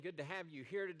Good to have you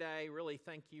here today. Really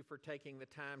thank you for taking the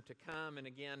time to come. And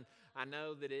again, I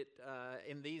know that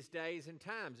in these days and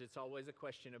times, it's always a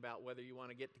question about whether you want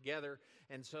to get together.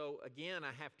 And so again,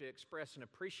 I have to express an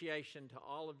appreciation to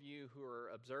all of you who are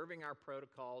observing our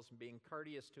protocols and being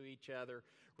courteous to each other,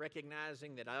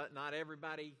 recognizing that not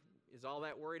everybody is all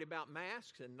that worried about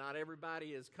masks, and not everybody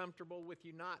is comfortable with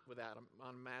you not without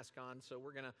a mask on. So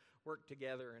we're going to work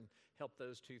together and help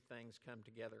those two things come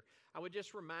together. I would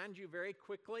just remind you very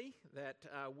quickly that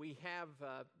we have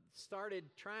started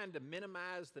trying to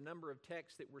minimize the number of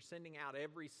texts that we're sending out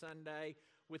every Sunday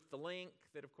with the link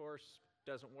that, of course,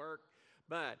 doesn't work.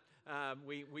 But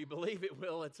we believe it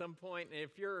will at some point. And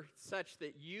if you're such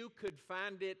that you could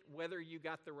find it, whether you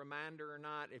got the reminder or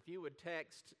not, if you would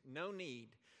text "no need."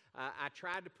 I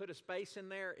tried to put a space in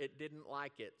there. It didn't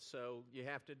like it. So you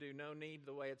have to do "no need"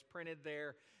 the way it's printed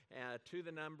there to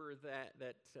the number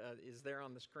that is there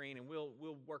on the screen. And we'll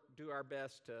do our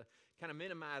best to kind of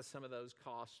minimize some of those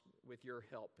costs with your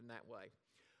help in that way.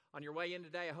 On your way in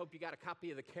today, I hope you got a copy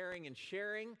of the Caring and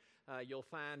Sharing. You'll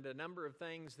find a number of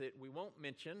things that we won't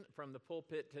mention from the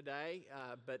pulpit today,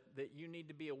 but that you need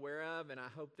to be aware of, and I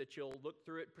hope that you'll look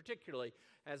through it. Particularly,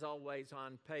 as always,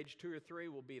 on page 2 or 3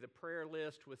 will be the prayer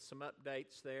list with some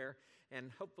updates there,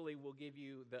 and hopefully we'll give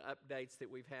you the updates that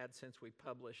we've had since we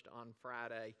published on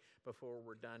Friday before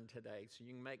we're done today. So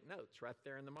you can make notes right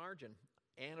there in the margin.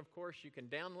 And, of course, you can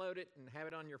download it and have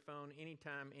it on your phone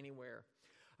anytime, anywhere.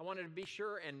 I wanted to be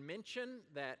sure and mention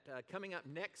that coming up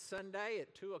next Sunday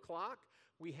at 2 o'clock,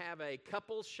 we have a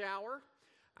couples shower.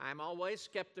 I'm always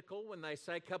skeptical when they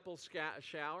say couples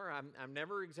shower. I'm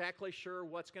never exactly sure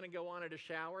what's going to go on at a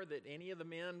shower that any of the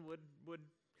men would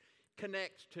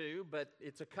connect to, but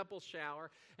it's a couples shower,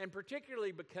 and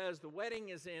particularly because the wedding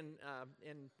is in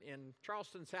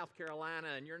Charleston, South Carolina,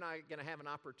 and you're not going to have an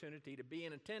opportunity to be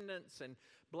in attendance and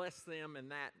bless them in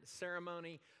that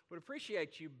ceremony. Would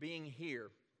appreciate you being here.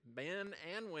 Men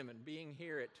and women being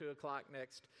here at 2 o'clock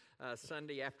next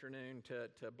Sunday afternoon to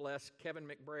bless Kevin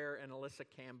McBrayer and Alyssa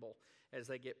Campbell as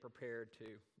they get prepared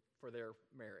for their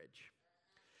marriage.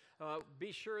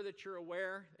 Be sure that you're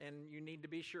aware, and you need to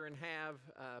be sure and have,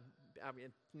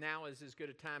 now is as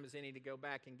good a time as any to go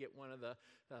back and get one of the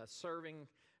serving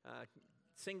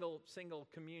single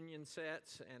communion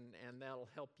sets, and that'll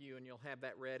help you, and you'll have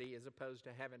that ready as opposed to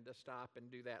having to stop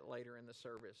and do that later in the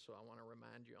service. So I want to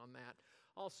remind you on that.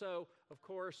 Also, of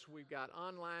course, we've got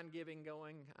online giving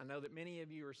going. I know that many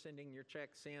of you are sending your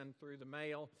checks in through the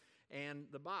mail, and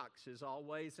the box is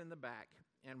always in the back.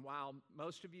 And while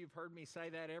most of you have heard me say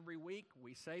that every week,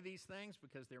 we say these things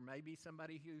because there may be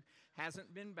somebody who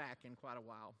hasn't been back in quite a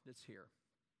while that's here.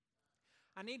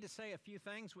 I need to say a few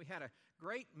things. We had a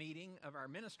great meeting of our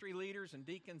ministry leaders and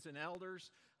deacons and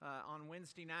elders on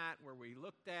Wednesday night where we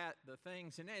looked at the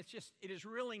things. And it is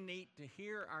really neat to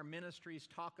hear our ministries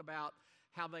talk about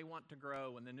how they want to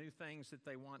grow and the new things that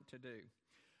they want to do.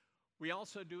 We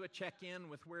also do a check-in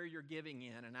with where you're giving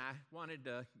in, and I wanted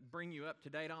to bring you up to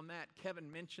date on that. Kevin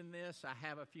mentioned this. I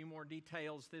have a few more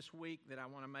details this week that I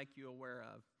want to make you aware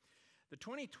of. The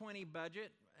 2020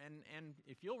 budget, and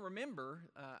if you'll remember,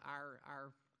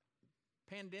 our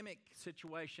pandemic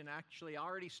situation actually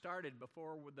already started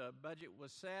before the budget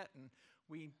was set, and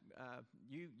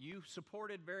you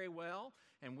supported very well,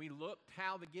 and we looked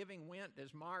how the giving went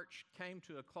as March came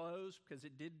to a close because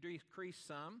it did decrease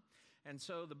some. And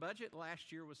so the budget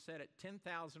last year was set at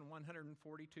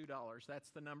 $10,142.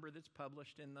 That's the number that's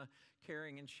published in the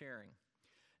Caring and Sharing.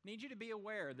 I need you to be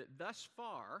aware that thus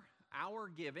far, our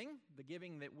giving, the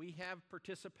giving that we have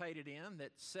participated in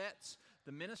that sets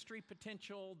the ministry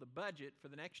potential, the budget for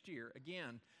the next year,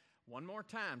 again, one more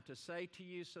time to say to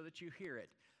you so that you hear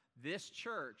it, this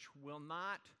church will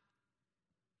not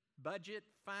budget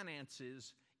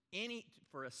finances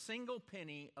for a single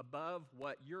penny above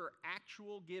what your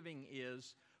actual giving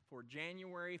is for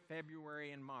January,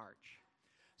 February, and March.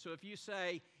 So if you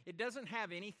say, it doesn't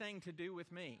have anything to do with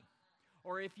me,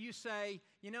 or if you say,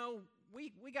 we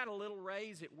got a little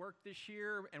raise at work this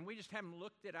year, and we just haven't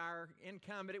looked at our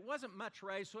income, but it wasn't much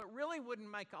raise, so it really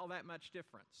wouldn't make all that much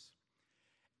difference.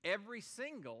 Every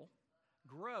single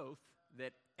growth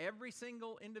that every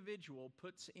single individual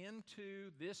puts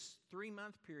into this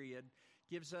 3-month period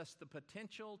gives us the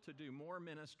potential to do more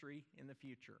ministry in the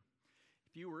future.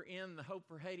 If you were in the Hope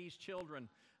for Haiti's Children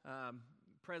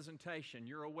presentation,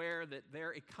 you're aware that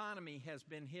their economy has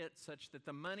been hit such that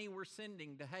the money we're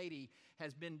sending to Haiti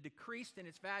has been decreased in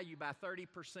its value by 30%.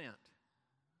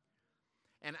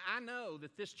 And I know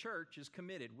that this church is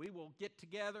committed. We will get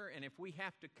together, and if we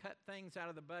have to cut things out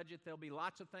of the budget, there'll be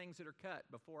lots of things that are cut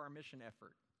before our mission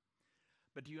effort.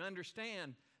 But do you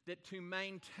understand that to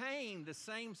maintain the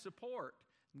same support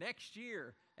next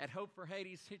year at Hope for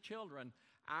Haiti's children,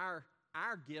 our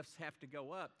gifts have to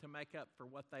go up to make up for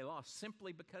what they lost,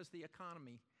 simply because the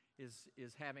economy is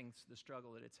having the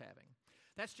struggle that it's having.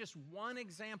 That's just one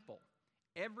example.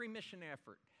 Every mission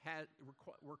effort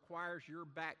requires your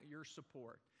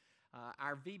support.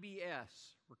 Our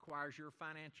VBS requires your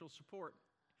financial support.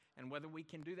 And whether we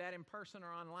can do that in person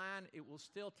or online, it will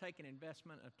still take an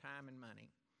investment of time and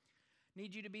money.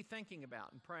 Need you to be thinking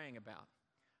about and praying about,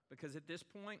 because at this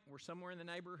point, we're somewhere in the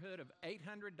neighborhood of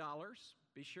 $800.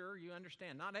 Be sure you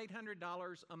understand, not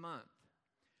 $800 a month,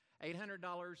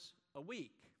 $800 a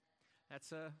week.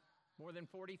 That's more than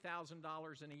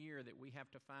 $40,000 in a year that we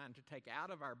have to find to take out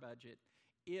of our budget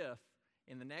if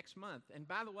in the next month. And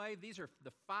by the way, these are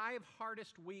the 5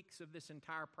 hardest weeks of this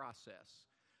entire process.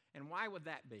 And why would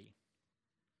that be?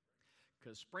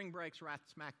 Because spring break's right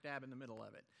smack dab in the middle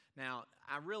of it. Now,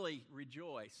 I really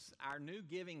rejoice. Our new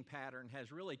giving pattern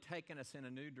has really taken us in a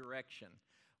new direction,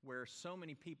 where so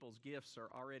many people's gifts are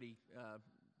already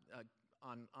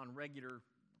on regular.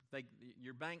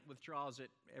 Your bank withdraws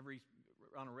it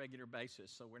on a regular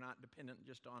basis, so we're not dependent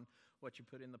just on what you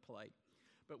put in the plate.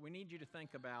 But we need you to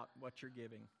think about what you're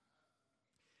giving.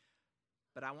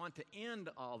 But I want to end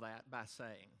all that by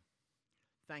saying,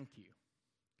 thank you.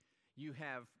 You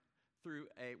have, through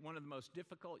one of the most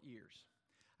difficult years,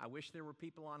 I wish there were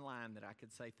people online that I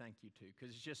could say thank you to,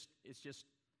 because it's just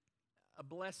a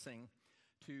blessing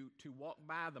to walk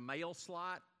by the mail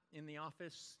slot in the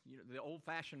office, the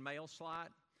old-fashioned mail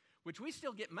slot, which we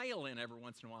still get mail in every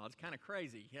once in a while. It's kind of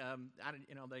crazy.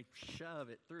 They shove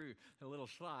it through the little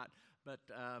slot, but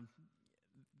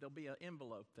there'll be an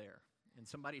envelope there, and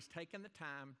somebody's taken the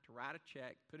time to write a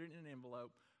check, put it in an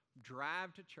envelope,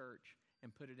 drive to church,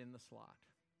 and put it in the slot.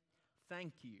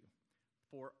 Thank you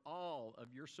for all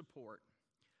of your support.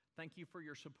 Thank you for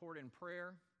your support in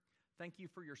prayer. Thank you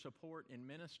for your support in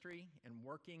ministry and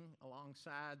working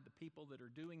alongside the people that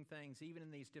are doing things, even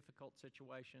in these difficult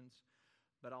situations.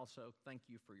 But also, thank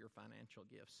you for your financial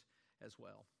gifts as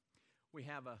well. We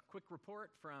have a quick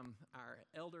report from our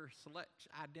Elder Select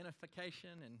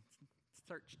Identification and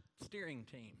Search Steering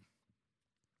Team.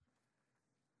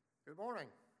 Good morning.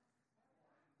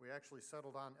 We actually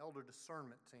settled on Elder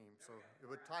Discernment Team, so it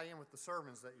would tie in with the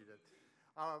sermons that you did.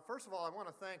 First of all, I want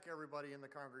to thank everybody in the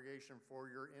congregation for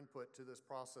your input to this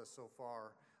process so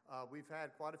far. We've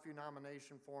had quite a few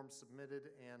nomination forms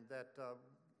submitted, and that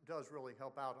does really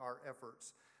help out our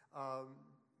efforts.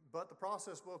 But the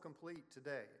process will complete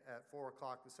today at 4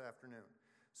 o'clock this afternoon.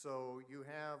 So you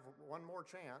have one more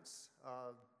chance,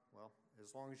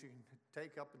 as long as you can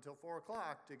take up until 4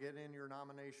 o'clock to get in your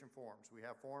nomination forms. We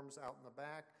have forms out in the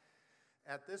back.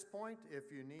 At this point,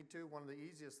 if you need to, one of the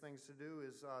easiest things to do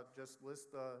is just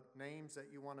list the names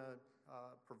that you want to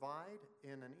provide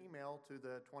in an email to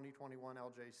the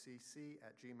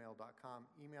 2021ljcc@gmail.com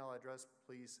email address.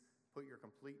 Please put your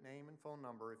complete name and phone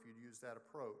number if you'd use that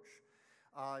approach.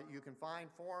 You can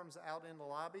find forms out in the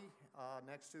lobby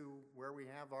next to where we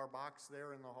have our box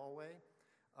there in the hallway,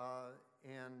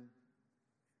 and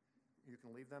you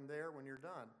can leave them there when you're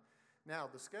done. Now,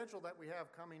 the schedule that we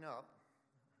have coming up,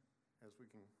 as we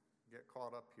can get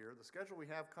caught up here, the schedule we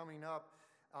have coming up,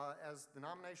 as the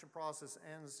nomination process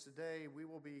ends today, we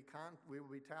will be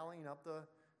tallying up the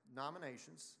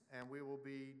nominations, and we will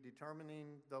be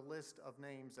determining the list of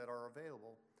names that are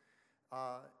available.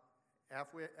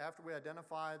 After we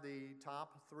identify the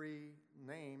top 3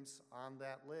 names on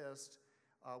that list,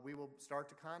 we will start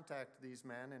to contact these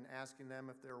men and asking them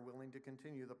if they're willing to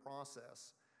continue the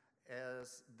process.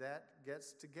 As that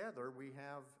gets together, we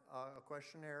have a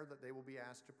questionnaire that they will be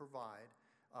asked to provide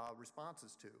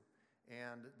responses to.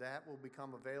 And that will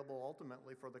become available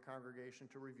ultimately for the congregation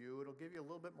to review. It'll give you a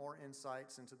little bit more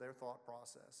insights into their thought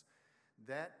process.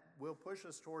 That will push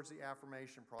us towards the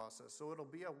affirmation process. So it'll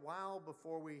be a while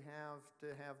before we have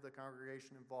to have the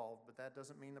congregation involved, but that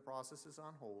doesn't mean the process is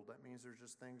on hold. That means there's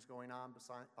just things going on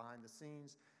behind the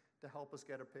scenes to help us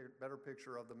get a better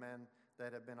picture of the men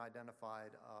that have been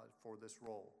identified for this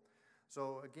role.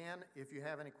 So again, if you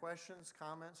have any questions,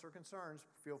 comments, or concerns,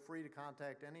 feel free to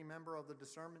contact any member of the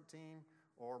discernment team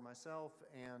or myself,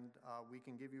 and we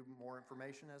can give you more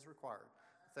information as required.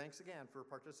 Thanks again for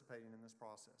participating in this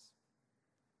process.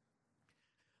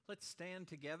 Let's stand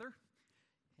together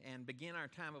and begin our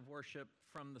time of worship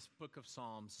from the book of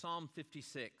Psalms, Psalm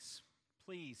 56.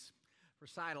 Please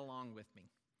recite along with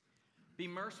me. Be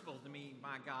merciful to me,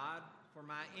 my God, for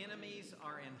my enemies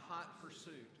are in hot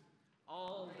pursuit.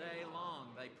 All day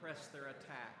long they press their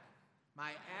attack.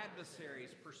 My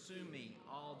adversaries pursue me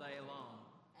all day long.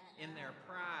 In their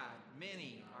pride,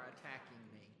 many are attacking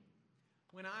me.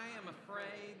 When I am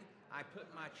afraid, I put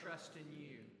my trust in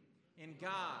you. In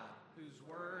God, whose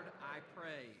word I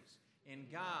praise. In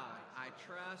God I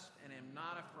trust and am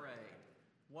not afraid.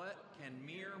 What can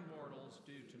mere mortals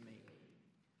do to me?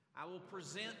 I will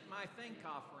present my thank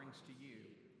offerings to you,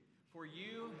 for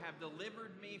you have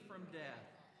delivered me from death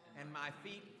and my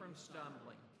feet from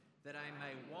stumbling, that I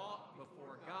may walk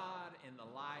before God in the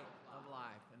light of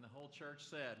life. And the whole church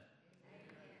said,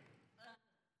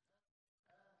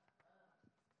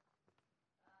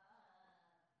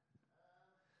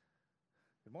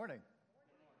 Good morning.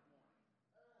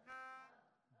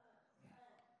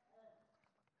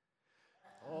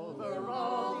 Over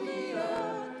all the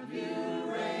earth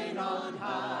you reign on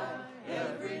high,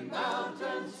 every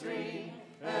mountain stream,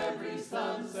 every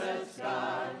sunset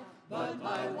sky. But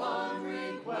my one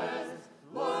request,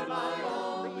 Lord, my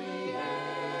only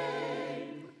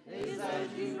aim, is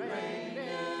that you reign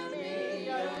in me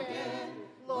again.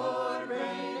 Lord,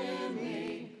 reign in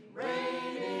me,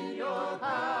 reign in your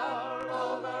power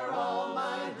over all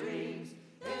my dreams.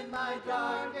 In my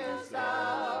darkest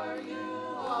hour, you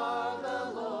are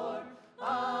the Lord of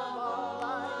all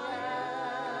I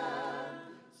am.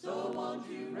 So won't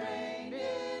you reign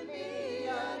in me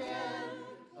again,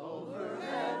 over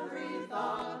every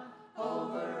thought,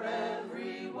 over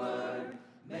every word.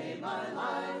 May my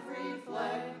life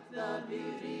reflect the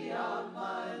beauty of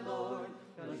my Lord,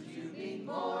 'cause you mean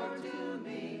more to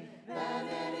me than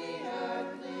any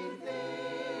earthly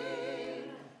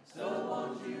thing. So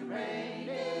won't you reign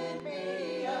in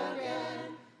me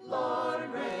again, Lord,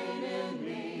 reign in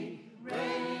me,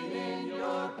 reign in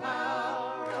your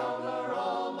power over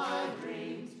all my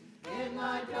dreams. In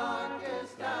my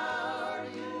darkest hour,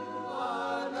 you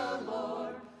are the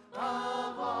Lord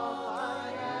of all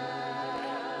I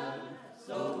am.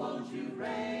 So won't you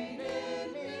reign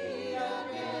in me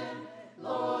again,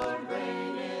 Lord,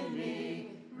 reign in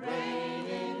me, reign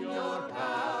in your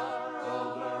power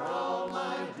over all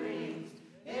my dreams.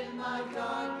 In my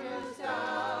darkest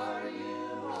hour,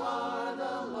 you are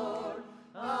the Lord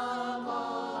of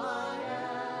all I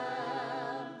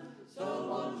am. So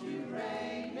won't you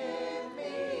reign in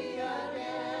me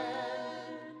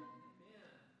again?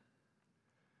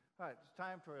 All right, it's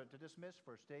time to dismiss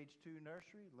for Stage 2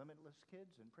 Nursery, Limitless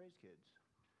Kids, and Praise Kids.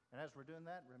 And as we're doing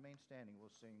that, remain standing. We'll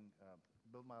sing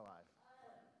Build My Life.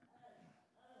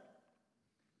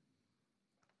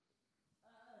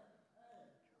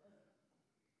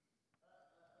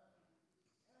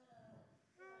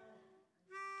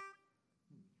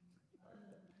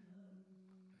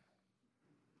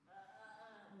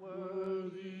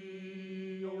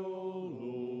 Worthy, O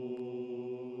Lord,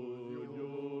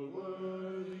 you're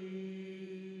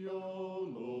worthy, O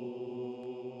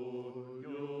Lord,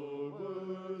 you're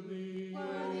worthy.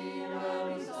 Worthy of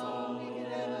every song we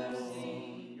could ever sing.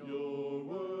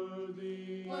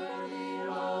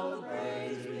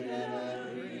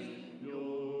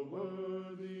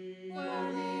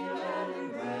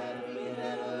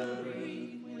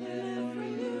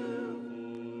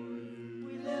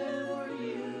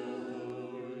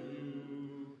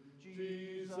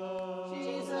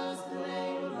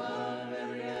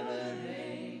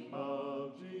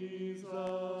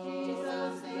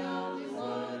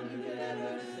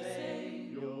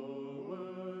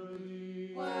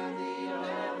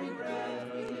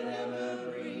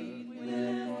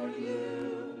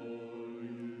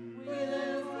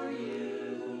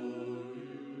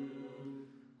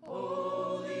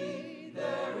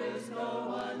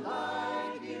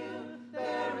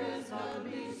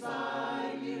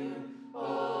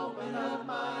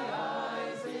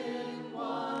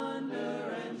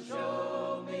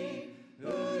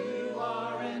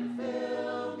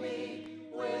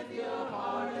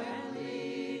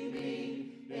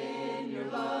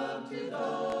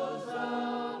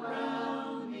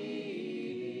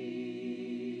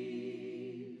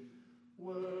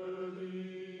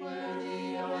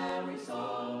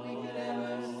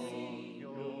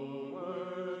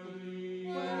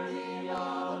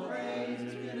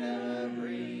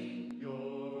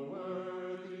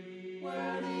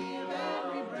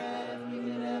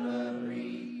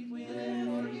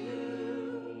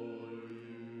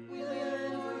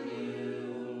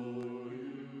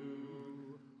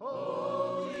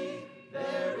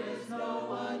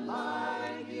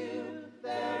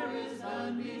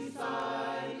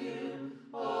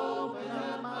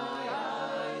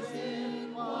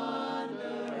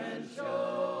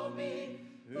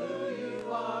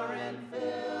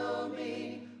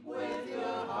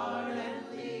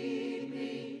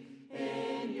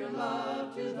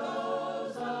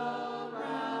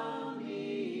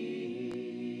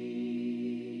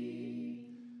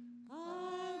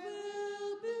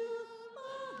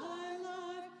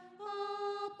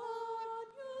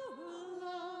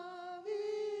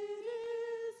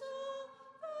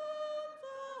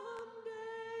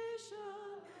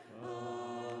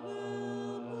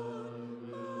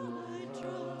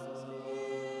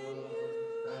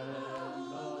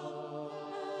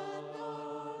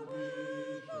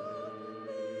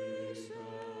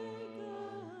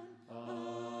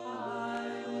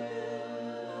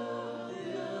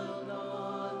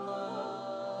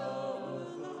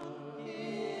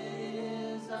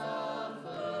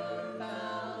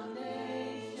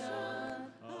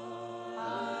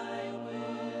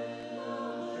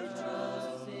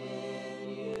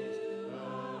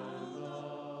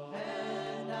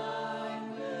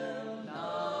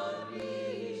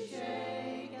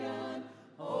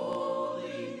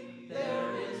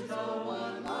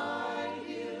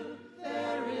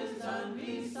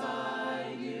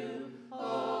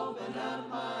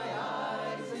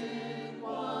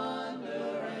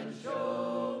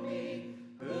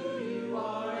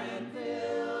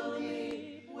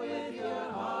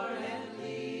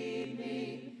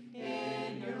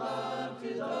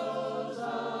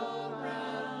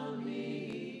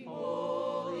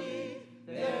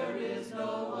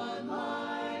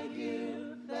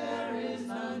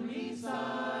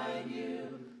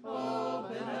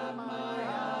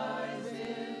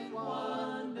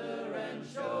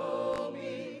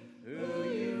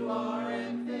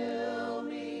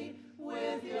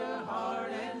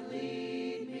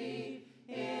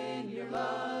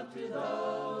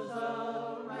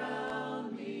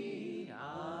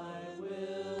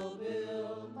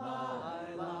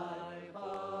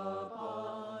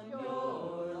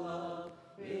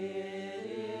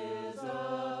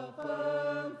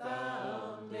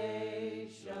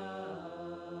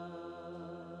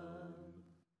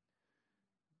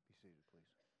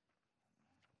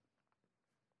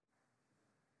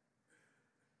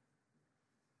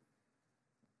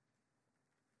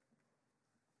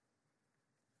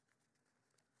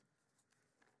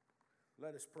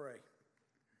 Let us pray.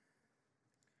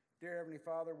 Dear Heavenly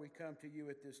Father, we come to you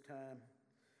at this time,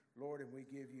 Lord, and we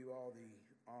give you all the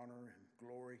honor and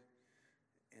glory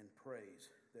and praise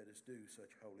that is due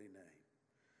such holy name.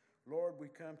 Lord,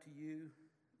 we come to you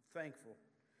thankful.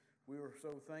 We are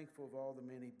so thankful of all the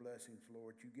many blessings,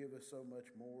 Lord. You give us so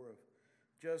much more of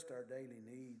just our daily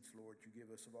needs, Lord. You give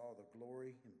us of all the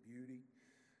glory and beauty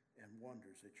and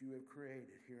wonders that you have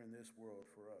created here in this world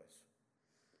for us.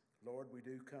 Lord, we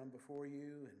do come before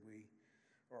you, and we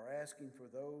are asking for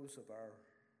those of our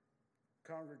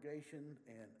congregation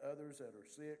and others that are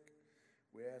sick.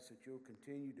 We ask that you'll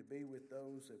continue to be with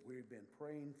those that we've been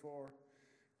praying for.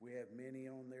 We have many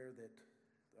on there that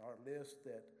our list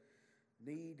that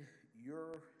need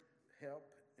your help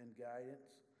and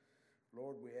guidance.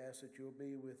 Lord, we ask that you'll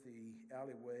be with the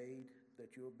Allie Wade,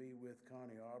 that you'll be with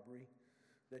Connie Aubrey,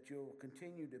 that you'll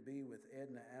continue to be with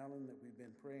Edna Allen that we've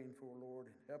been praying for, Lord,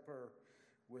 and help her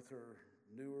with her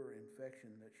newer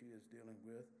infection that she is dealing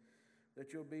with,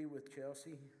 that you'll be with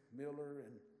Chelsea Miller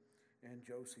and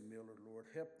Josie Miller,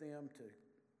 Lord. Help them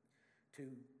to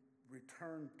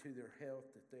return to their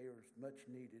health that they are much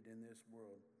needed in this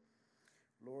world.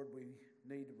 Lord, we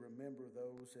need to remember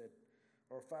those that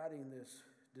are fighting this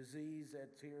disease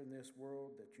that's here in this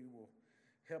world, that you will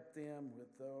help them with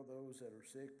all those that are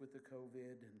sick with the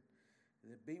COVID,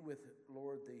 and be with,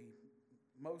 Lord,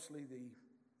 mostly the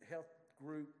health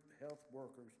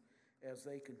workers as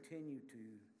they continue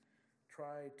to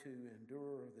try to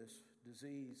endure this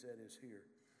disease that is here.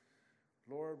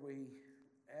 Lord, we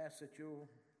ask that you'll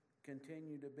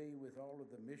continue to be with all of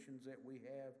the missions that we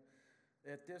have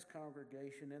at this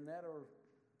congregation, and that are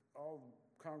all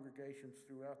congregations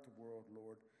throughout the world,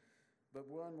 Lord. But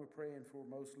one we're praying for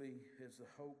mostly is the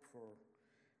hope for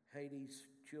Haiti's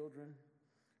children.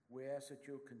 We ask that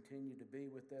you'll continue to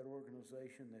be with that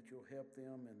organization, that you'll help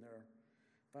them in their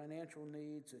financial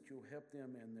needs, that you'll help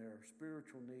them in their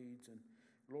spiritual needs, and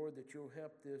Lord, that you'll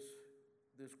help this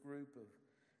group of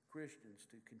Christians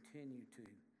to continue to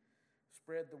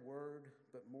spread the word,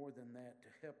 but more than that, to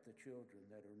help the children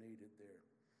that are needed there.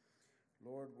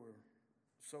 Lord, we're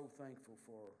so thankful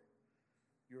for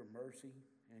your mercy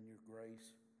and your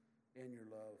grace and your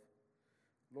love.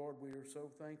 Lord, we are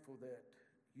so thankful that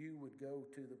you would go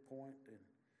to the point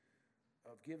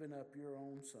of giving up your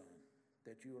own son,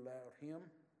 that you allowed him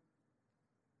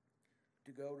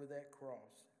to go to that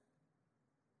cross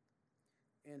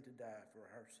and to die for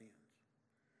our sins.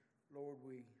 Lord,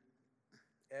 we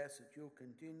ask that you'll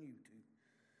continue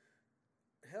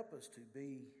to help us to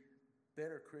be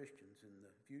better Christians in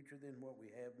the future than what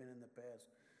we have been in the past,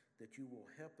 that you will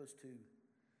help us to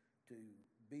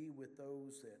be with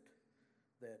those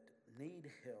that need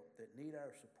help, that need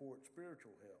our support,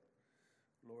 spiritual help,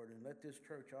 Lord, and let this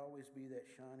church always be that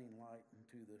shining light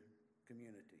into the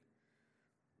community.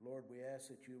 Lord, we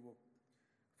ask that you will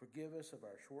forgive us of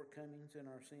our shortcomings and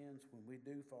our sins when we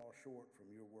do fall short from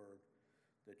your word,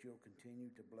 that you'll continue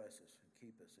to bless us and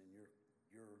keep us in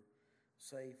your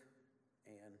safe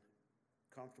and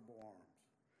comfortable arms.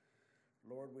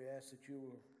 Lord, we ask that you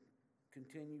will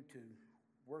continue to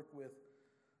work with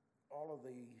all of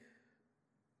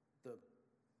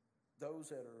those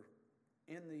that are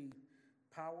in the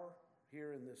power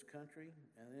here in this country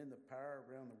and in the power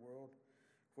around the world,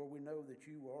 for we know that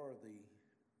you are the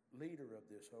leader of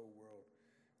this whole world,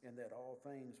 and that all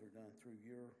things are done through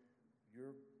your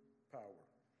power.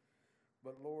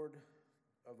 But Lord,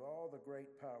 of all the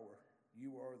great power,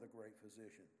 you are the great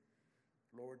physician.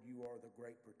 Lord, you are the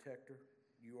great protector.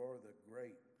 You are the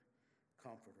great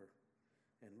comforter.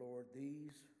 And Lord,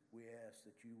 these we ask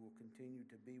that you will continue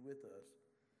to be with us.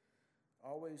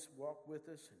 Always walk with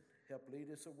us and help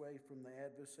lead us away from the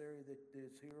adversary that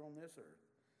is here on this earth,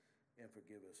 and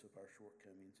forgive us of our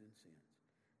shortcomings and sins.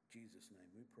 In Jesus' name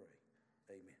we pray.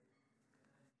 Amen.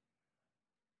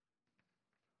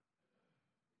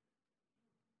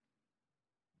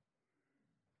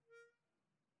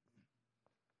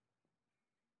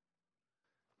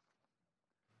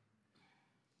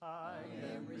 I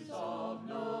am resolved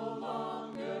no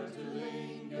longer to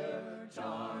linger,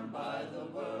 charmed by the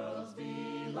world's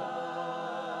delight.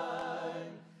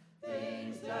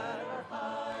 Things that are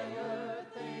higher,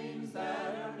 things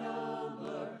that are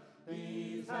nobler,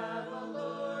 these have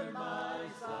allured my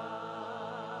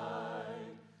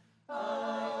sight.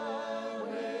 I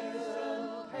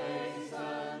will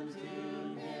hasten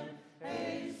to him,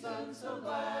 hasten so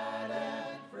glad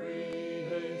and free.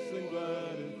 Hasten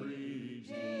glad and free.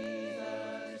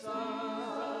 Jesus,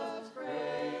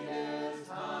 greatest,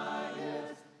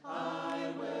 highest, I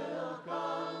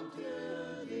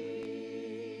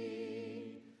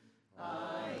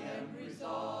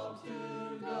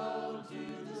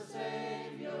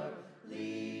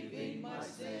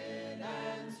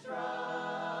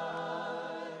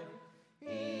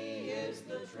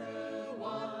the true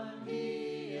one,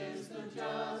 he is the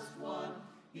just one,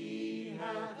 he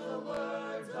hath the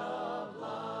words of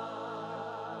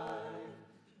life.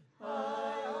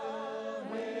 I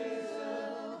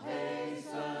will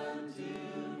hasten to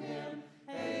him,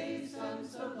 hasten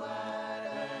so glad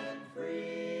and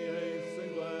free.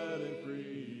 Hasten glad and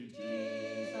free.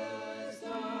 Jesus,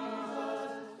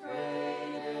 Jesus,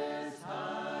 greatest,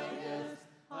 highest,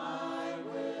 I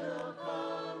will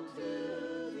come to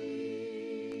thee.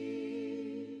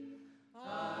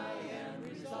 I am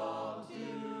resolved to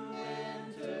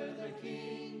enter the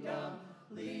kingdom,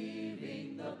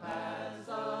 leaving the paths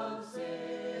of sin.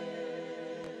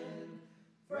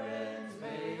 Friends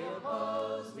may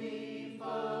oppose me,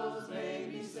 foes may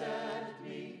beset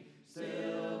me,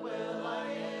 still will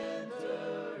I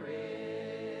enter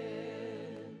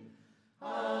in.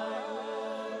 I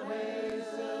will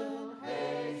hasten,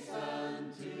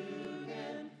 hasten to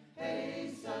him,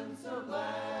 hasten so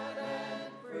glad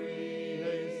and free.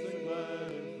 Hasten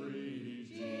glad and free.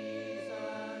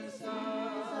 Jesus,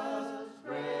 Jesus,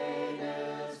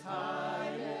 greatest,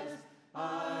 highest,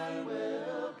 I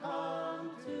will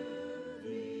come to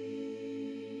thee.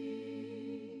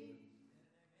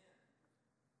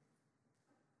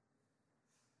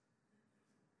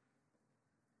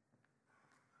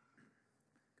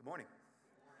 Good morning.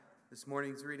 This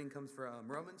morning's reading comes from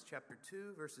Romans chapter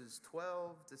 2, verses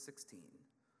 12 to 16.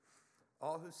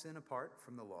 All who sin apart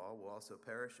from the law will also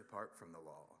perish apart from the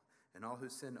law, and all who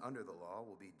sin under the law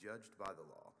will be judged by the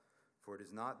law. For it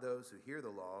is not those who hear the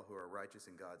law who are righteous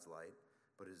in God's light,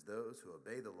 but it is those who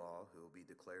obey the law who will be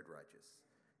declared righteous.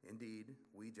 Indeed,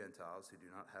 we Gentiles who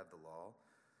do not have the law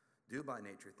do by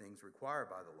nature things required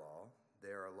by the law.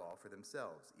 They are a law for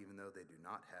themselves, even though they do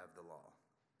not have the law.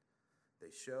 They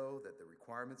show that the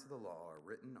requirements of the law are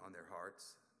written on their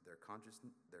hearts, their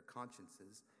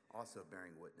consciences also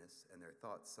bearing witness, and their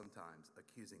thoughts sometimes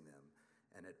accusing them,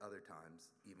 and at other times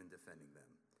even defending them.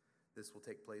 This will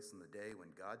take place on the day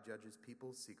when God judges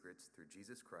people's secrets through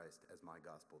Jesus Christ, as my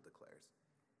gospel declares.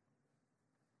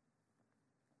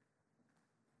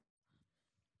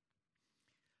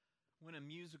 When a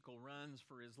musical runs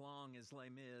for as long as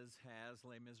Les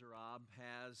Miserables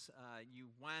has, you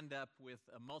wind up with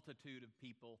a multitude of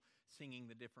people singing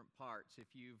the different parts.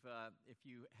 If you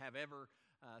have ever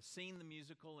seen the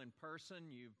musical in person,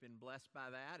 you've been blessed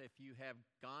by that. If you have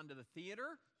gone to the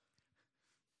theater,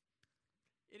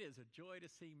 it is a joy to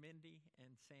see Mindy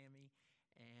and Sammy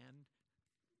and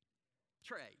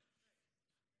Trace.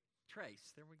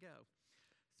 There we go.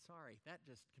 Sorry, that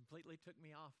just completely took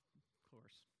me off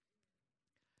course.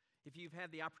 If you've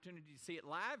had the opportunity to see it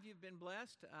live, you've been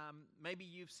blessed. Maybe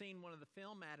you've seen one of the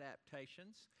film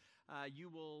adaptations. You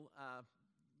will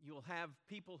have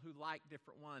people who like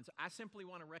different ones. I simply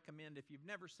want to recommend, if you've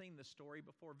never seen the story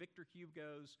before, Victor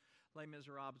Hugo's Les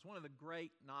Miserables. One of the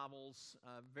great novels,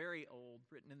 very old,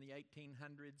 written in the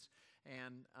 1800s,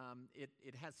 and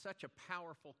it has such a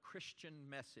powerful Christian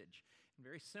message. In a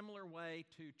very similar way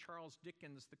to Charles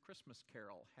Dickens' The Christmas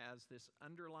Carol has this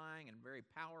underlying and very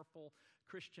powerful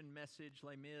Christian message.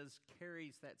 Les Mis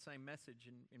carries that same message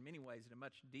in many ways at a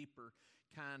much deeper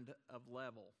kind of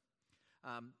level.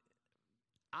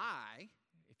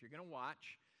 If you're going to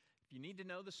watch, if you need to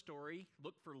know the story,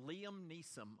 look for Liam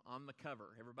Neeson on the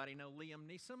cover. Everybody know Liam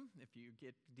Neeson? If you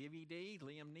get DVD,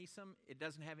 Liam Neeson, it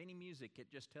doesn't have any music.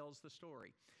 It just tells the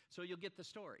story. So you'll get the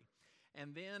story.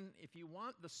 And then if you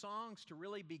want the songs to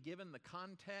really be given the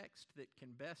context that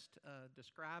can best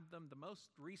describe them, the most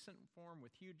recent form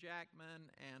with Hugh Jackman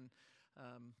and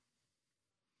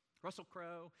Russell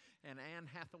Crowe and Anne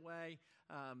Hathaway,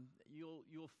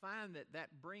 you'll find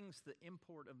that brings the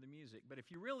import of the music. But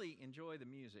if you really enjoy the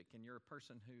music and you're a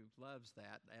person who loves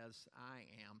that, as I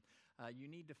am, you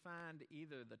need to find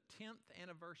either the 10th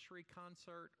anniversary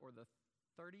concert or the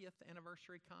 30th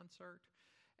anniversary concert.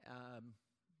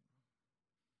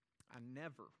 I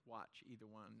never watch either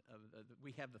one of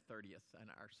we have the 30th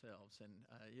ourselves, and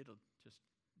it'll just,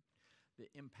 the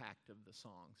impact of the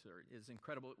songs is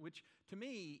incredible, which to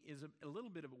me is a little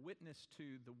bit of a witness to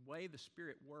the way the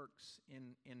Spirit works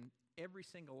in every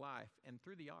single life and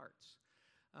through the arts.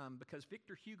 Because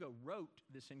Victor Hugo wrote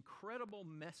this incredible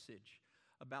message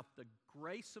about the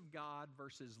grace of God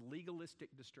versus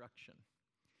legalistic destruction.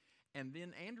 And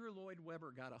then Andrew Lloyd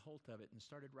Webber got a hold of it and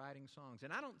started writing songs.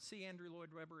 And I don't see Andrew Lloyd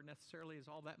Webber necessarily as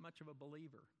all that much of a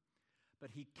believer.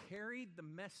 But he carried the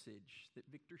message that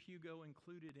Victor Hugo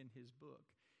included in his book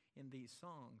in these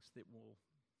songs that will...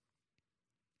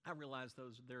 I realize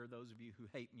there are those of you who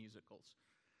hate musicals.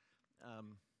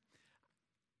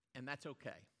 And that's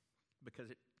okay, because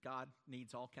it God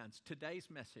needs all kinds. Today's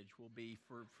message will be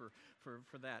for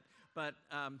that. But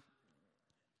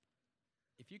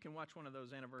if you can watch one of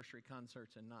those anniversary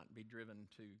concerts and not be driven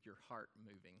to your heart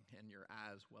moving and your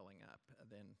eyes welling up,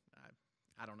 then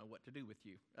I don't know what to do with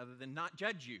you other than not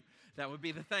judge you. That would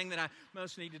be the thing that I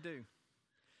most need to do.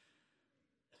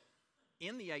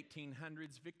 In the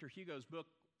 1800s, Victor Hugo's book,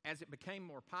 as it became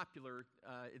more popular,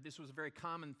 this was a very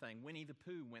common thing. Winnie the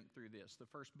Pooh went through this. The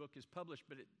first book is published,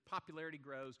 but popularity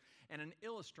grows, and an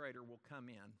illustrator will come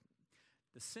in.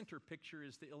 The center picture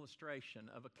is the illustration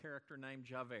of a character named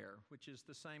Javert, which is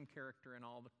the same character in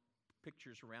all the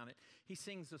pictures around it. He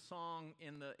sings a song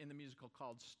in the musical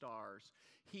called Stars.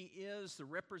 He is the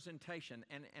representation,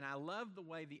 and I love the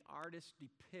way the artist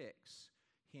depicts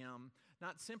him,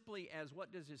 not simply as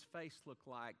what does his face look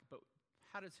like, but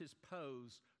how does his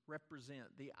pose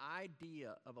represent the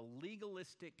idea of a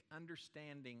legalistic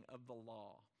understanding of the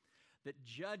law. That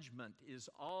judgment is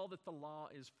all that the law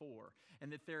is for,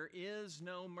 and that there is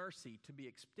no mercy to be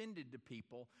extended to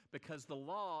people because the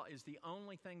law is the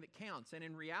only thing that counts. And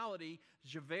in reality,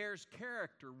 Javert's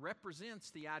character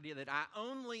represents the idea that I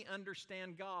only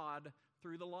understand God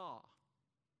through the law.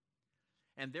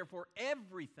 And therefore,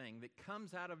 everything that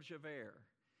comes out of Javert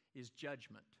is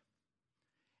judgment.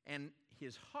 And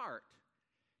his heart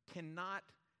cannot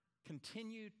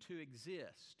continue to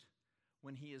exist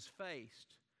when he is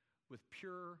faced with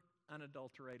pure,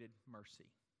 unadulterated mercy.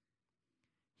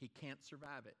 He can't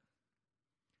survive it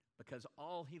because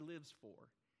all he lives for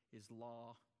is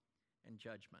law and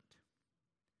judgment.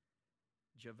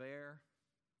 Javert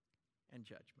and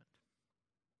judgment.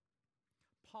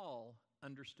 Paul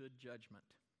understood judgment.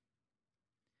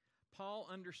 Paul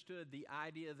understood the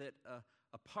idea that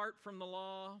apart from the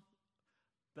law,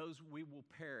 those we will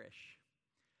perish.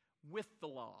 With the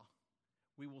law,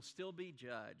 we will still be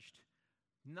judged.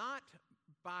 Not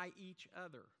by each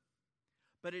other,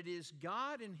 but it is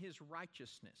God in His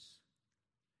righteousness.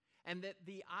 And that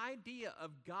the idea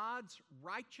of God's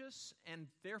righteous and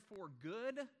therefore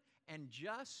good and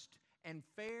just and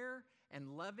fair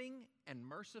and loving and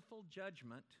merciful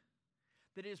judgment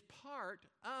that is part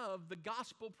of the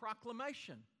gospel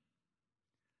proclamation.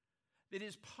 That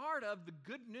is part of the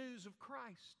good news of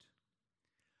Christ.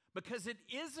 Because it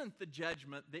isn't the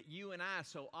judgment that you and I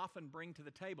so often bring to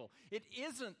the table. It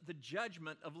isn't the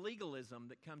judgment of legalism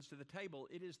that comes to the table.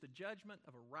 It is the judgment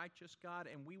of a righteous God,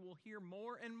 and we will hear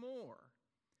more and more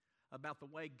about the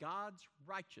way God's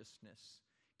righteousness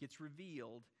gets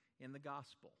revealed in the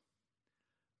gospel.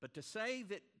 But to say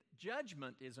that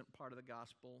judgment isn't part of the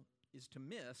gospel is to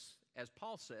miss, as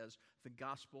Paul says, the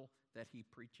gospel that he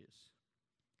preaches.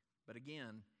 But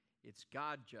again, it's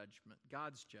God's judgment,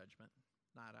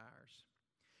 not ours.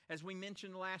 As we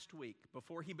mentioned last week,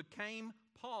 before he became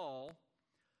Paul,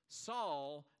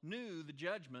 Saul knew the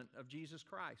judgment of Jesus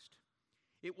Christ.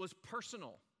 It was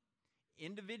personal,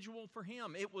 individual for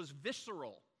him. It was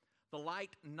visceral. The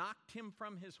light knocked him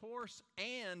from his horse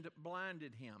and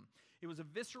blinded him. It was a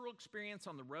visceral experience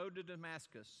on the road to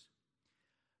Damascus.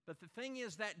 But the thing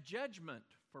is, that judgment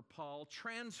for Paul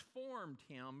transformed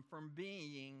him from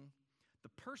being the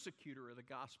persecutor of the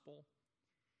gospel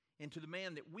into the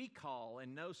man that we call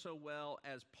and know so well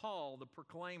as Paul, the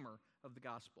proclaimer of the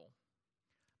gospel.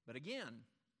 But again,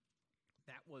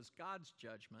 that was God's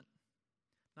judgment,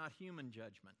 not human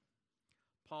judgment.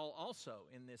 Paul also,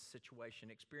 in this situation,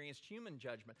 experienced human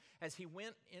judgment as he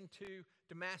went into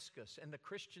Damascus, and the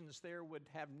Christians there would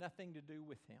have nothing to do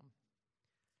with him.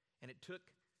 And it took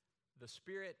the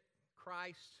Spirit,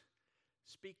 Christ,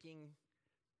 speaking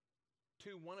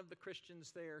to one of the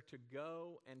Christians there to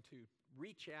go and to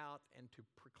reach out and to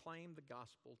proclaim the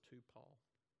gospel to Paul.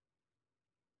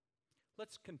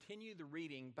 Let's continue the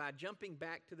reading by jumping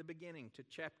back to the beginning, to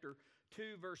chapter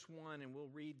 2, verse 1, and we'll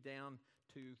read down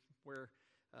to where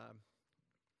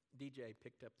DJ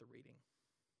picked up the reading.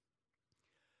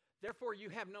 Therefore, you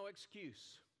have no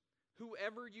excuse,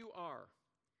 whoever you are,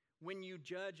 when you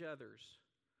judge others.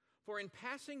 For in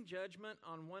passing judgment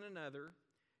on one another,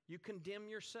 you condemn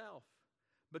yourself,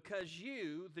 because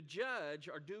you, the judge,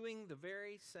 are doing the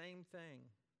very same thing.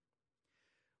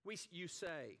 You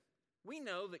say, we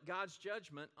know that God's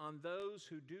judgment on those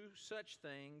who do such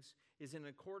things is in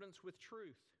accordance with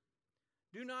truth.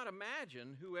 Do not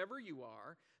imagine, whoever you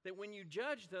are, that when you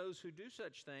judge those who do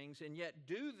such things and yet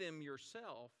do them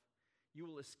yourself, you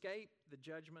will escape the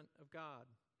judgment of God.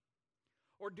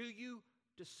 Or do you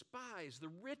despise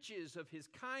the riches of His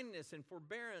kindness and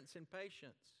forbearance and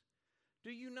patience?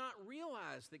 Do you not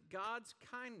realize that God's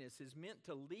kindness is meant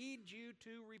to lead you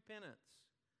to repentance?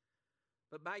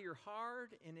 But by your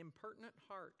hard and impertinent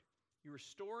heart, You are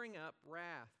storing up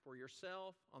wrath for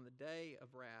yourself on the day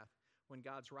of wrath, when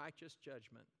God's righteous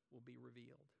judgment will be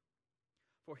revealed.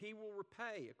 For he will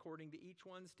repay according to each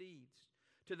one's deeds.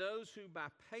 To those who by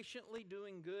patiently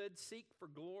doing good seek for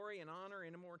glory and honor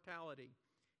and immortality,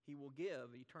 he will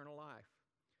give eternal life.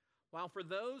 While for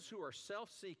those who are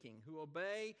self-seeking, who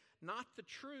obey not the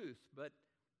truth, but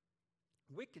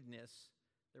wickedness,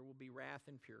 there will be wrath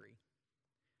and fury.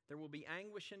 There will be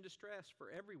anguish and distress for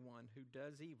everyone who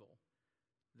does evil,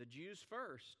 the Jews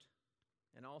first,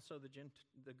 and also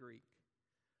the Greek.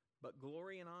 But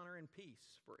glory and honor and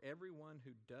peace for everyone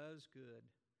who does good,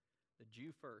 the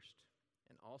Jew first,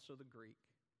 and also the Greek.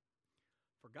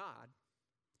 For God,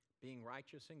 being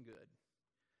righteous and good,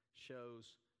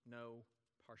 shows no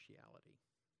partiality.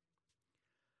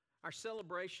 Our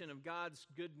celebration of God's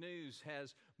good news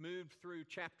has moved through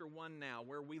chapter 1 now,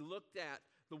 where we looked at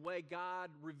the way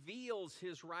God reveals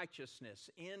his righteousness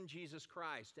in Jesus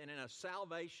Christ and in a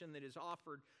salvation that is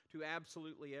offered to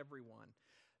absolutely everyone.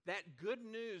 That good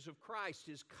news of Christ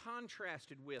is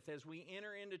contrasted with, as we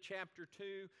enter into chapter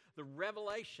 2, the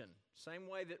revelation, same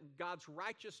way that God's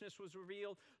righteousness was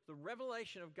revealed, the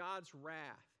revelation of God's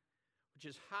wrath, which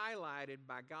is highlighted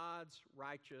by God's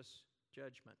righteous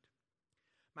judgment.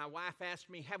 My wife asked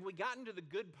me, have we gotten to the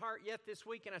good part yet this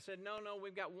week? And I said, no,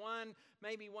 we've got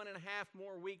maybe 1.5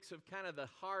 more weeks of kind of the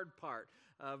hard part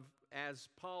of as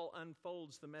Paul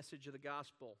unfolds the message of the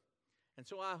gospel. And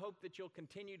so I hope that you'll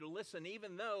continue to listen,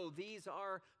 even though these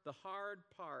are the hard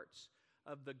parts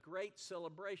of the great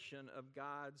celebration of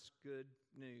God's good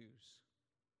news.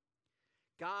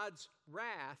 God's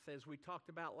wrath, as we talked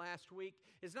about last week,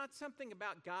 is not something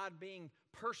about God being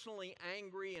personally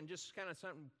angry and just kind of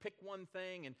pick one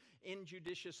thing and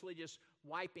injudiciously just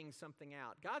wiping something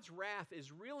out. God's wrath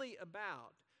is really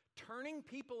about turning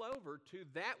people over to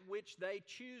that which they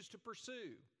choose to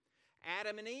pursue.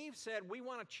 Adam and Eve said, we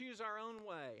want to choose our own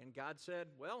way. And God said,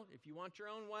 well, if you want your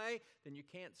own way, then you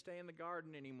can't stay in the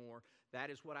garden anymore. That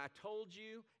is what I told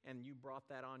you, and you brought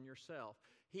that on yourself.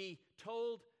 He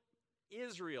told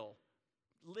Israel,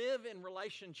 live in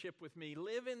relationship with me.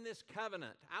 Live in this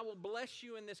covenant. I will bless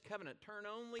you in this covenant. Turn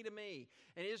only to me.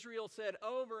 And Israel said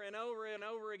over and over and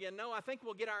over again, no, I think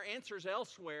we'll get our answers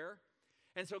elsewhere.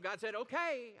 And so God said,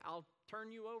 okay, I'll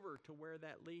turn you over to where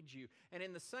that leads you. And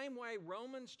in the same way,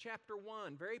 Romans chapter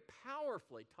 1 very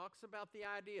powerfully talks about the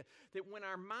idea that when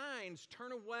our minds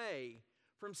turn away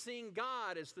from seeing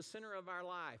God as the center of our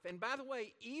life, and by the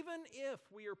way, even if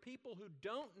we are people who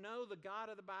don't know the God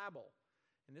of the Bible,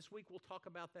 and this week we'll talk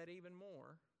about that even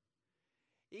more,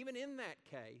 even in that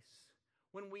case,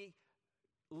 when we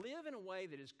live in a way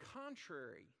that is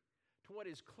contrary to what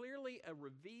is clearly a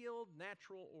revealed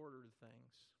natural order to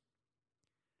things,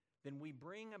 then we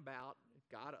bring about,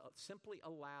 God simply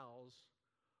allows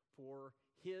for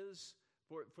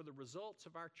the results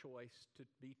of our choice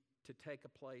to take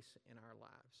a place in our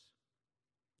lives.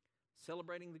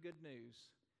 Celebrating the good news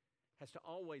has to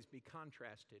always be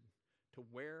contrasted to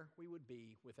where we would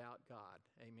be without God.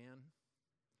 Amen?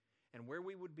 And where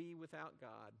we would be without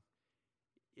God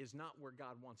is not where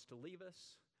God wants to leave us,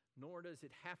 nor does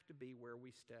it have to be where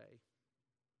we stay.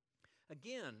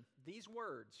 Again, these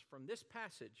words from this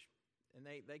passage, and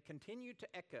they continue to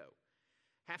echo,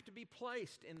 have to be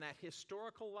placed in that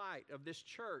historical light of this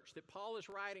church that Paul is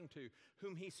writing to,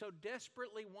 whom he so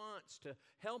desperately wants to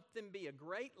help them be a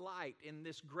great light in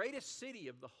this greatest city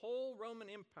of the whole Roman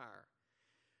Empire.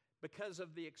 Because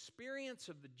of the experience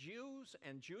of the Jews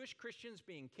and Jewish Christians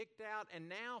being kicked out, and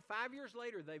now, 5 years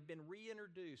later, they've been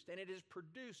reintroduced, and it has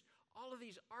produced all of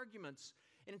these arguments.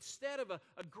 And instead of a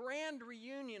grand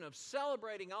reunion of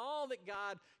celebrating all that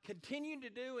God continued to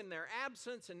do in their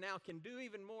absence and now can do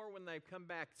even more when they've come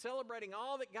back, celebrating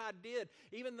all that God did,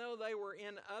 even though they were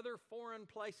in other foreign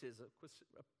places,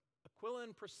 Aquila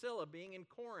and Priscilla being in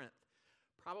Corinth,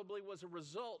 probably was a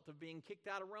result of being kicked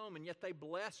out of Rome, and yet they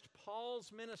blessed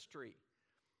Paul's ministry.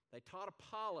 They taught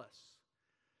Apollos.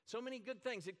 So many good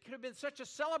things. It could have been such a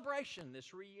celebration,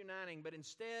 this reuniting, but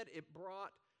instead it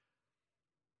brought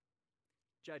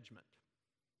judgment.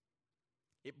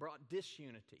 It brought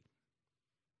disunity.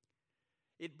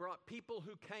 It brought people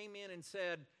who came in and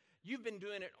said, you've been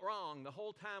doing it wrong the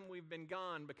whole time we've been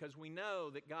gone, because we know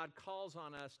that God calls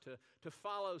on us to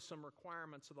follow some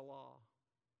requirements of the law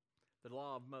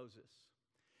of Moses.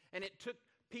 And it took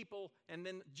people and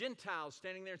then Gentiles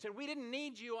standing there and said, we didn't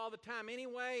need you all the time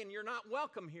anyway, and you're not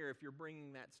welcome here if you're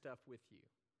bringing that stuff with you.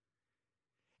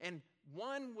 And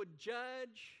one would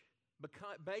judge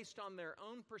based on their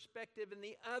own perspective, and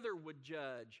the other would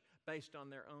judge based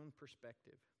on their own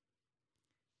perspective.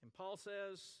 And Paul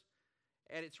says,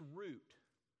 at its root,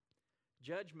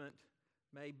 judgment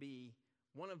may be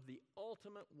one of the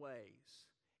ultimate ways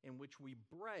in which we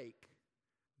break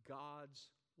God's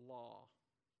law.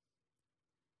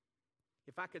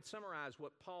 If I could summarize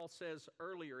what Paul says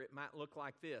earlier, it might look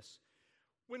like this.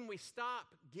 When we stop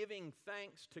giving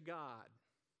thanks to God,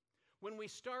 when we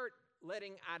start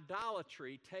letting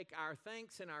idolatry take our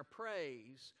thanks and our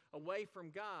praise away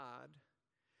from God,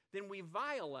 then we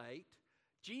violate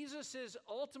Jesus'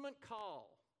 ultimate call.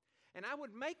 And I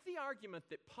would make the argument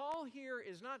that Paul here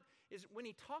is when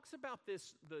he talks about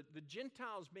this, the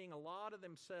Gentiles being a law to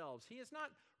themselves, he is not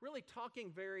really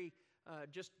talking very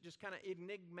just kind of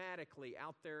enigmatically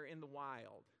out there in the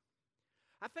wild.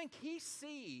 I think he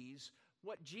sees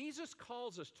what Jesus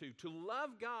calls us to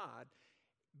love God,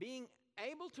 being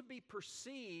able to be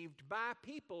perceived by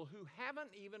people who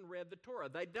haven't even read the Torah.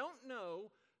 They don't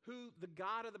know who the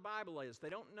God of the Bible is. They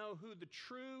don't know who the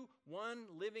true one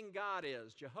living God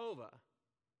is, Jehovah.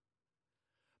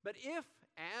 But if,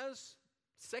 as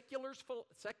secular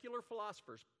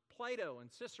philosophers, Plato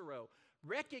and Cicero,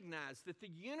 recognize that the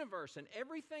universe and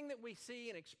everything that we see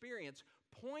and experience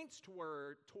points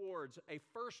towards a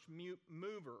first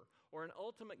mover or an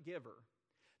ultimate giver,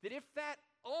 that if that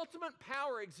ultimate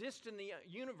power exists in the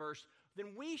universe,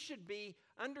 then we should be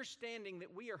understanding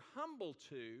that we are humble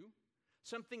to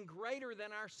something greater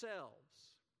than ourselves.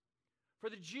 For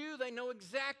the Jew, they know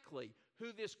exactly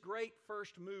who this great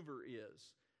first mover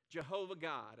is, Jehovah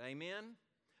God, amen?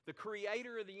 The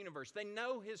creator of the universe. They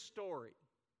know his story.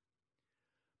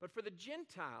 But for the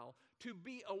Gentile, to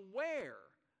be aware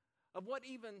of what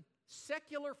even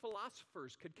secular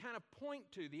philosophers could kind of point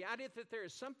to, the idea that there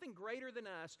is something greater than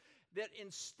us, that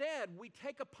instead we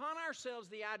take upon ourselves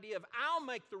the idea of, I'll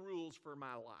make the rules for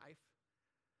my life.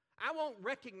 I won't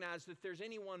recognize that there's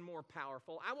anyone more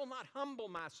powerful. I will not humble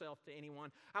myself to anyone.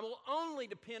 I will only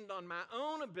depend on my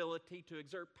own ability to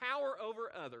exert power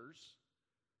over others.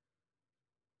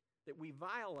 That we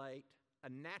violate a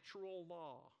natural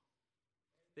law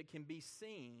that can be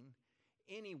seen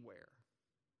anywhere.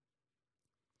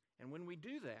 And when we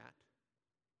do that,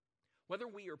 whether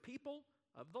we are people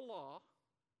of the law,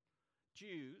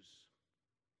 Jews,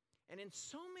 and in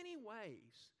so many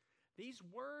ways, these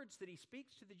words that he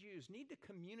speaks to the Jews need to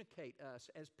communicate us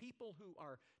as people who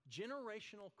are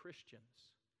generational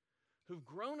Christians, who've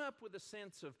grown up with a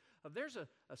sense of there's a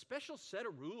special set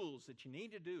of rules that you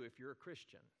need to do if you're a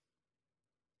Christian.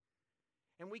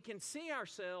 And we can see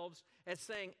ourselves as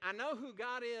saying, I know who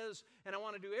God is, and I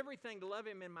want to do everything to love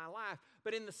him in my life.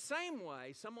 But in the same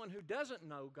way, someone who doesn't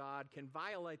know God can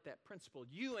violate that principle.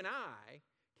 You and I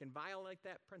can violate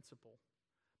that principle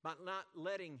by not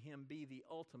letting him be the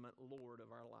ultimate Lord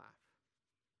of our life.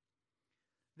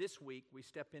 This week, we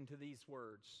step into these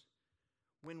words.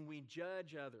 When we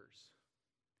judge others,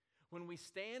 when we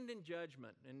stand in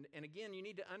judgment, and again, you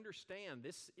need to understand,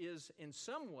 this is in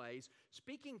some ways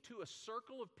speaking to a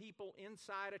circle of people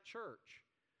inside a church.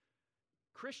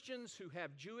 Christians who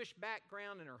have Jewish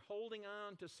background and are holding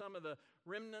on to some of the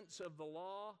remnants of the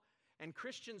law, and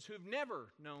Christians who've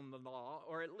never known the law,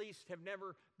 or at least have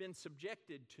never been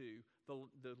subjected to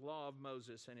the law of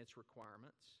Moses and its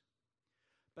requirements.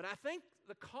 But I think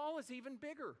the call is even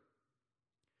bigger.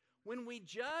 When we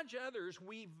judge others,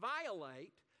 we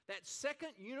violate that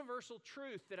second universal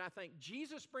truth that I think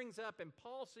Jesus brings up and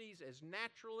Paul sees as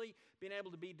naturally being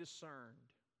able to be discerned.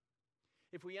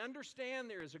 If we understand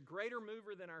there is a greater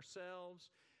mover than ourselves,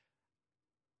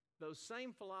 those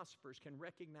same philosophers can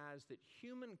recognize that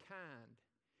humankind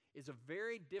is a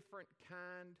very different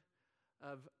kind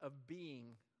of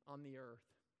being on the earth.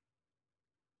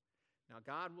 Now,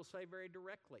 God will say very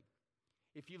directly,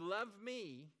 if you love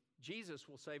me, Jesus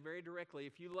will say very directly,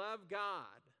 if you love God,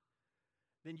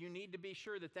 then you need to be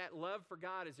sure that that love for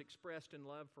God is expressed in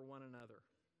love for one another.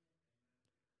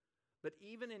 But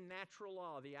even in natural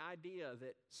law, the idea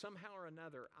that somehow or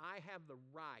another I have the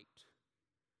right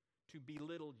to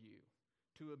belittle you,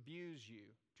 to abuse you,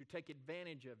 to take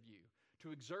advantage of you,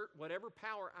 to exert whatever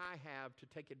power I have to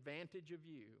take advantage of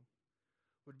you,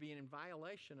 would be in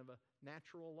violation of a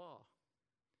natural law.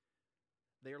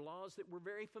 They are laws that we're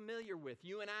very familiar with.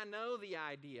 You and I know the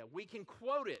idea. We can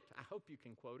quote it. I hope you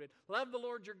can quote it. Love the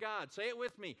Lord your God. Say it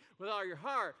with me. With all your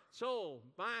heart, soul,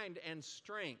 mind, and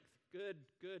strength. Good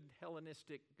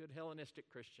Hellenistic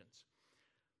Christians.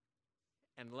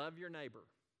 And love your neighbor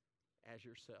as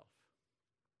yourself.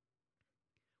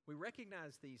 We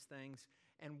recognize these things,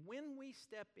 and when we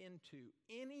step into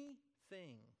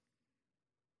anything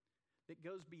that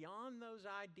goes beyond those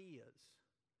ideas,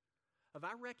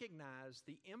 I recognize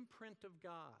the imprint of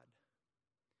God,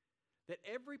 that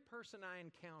every person I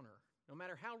encounter, no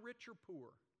matter how rich or poor,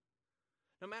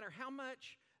 no matter how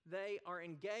much they are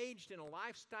engaged in a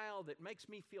lifestyle that makes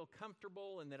me feel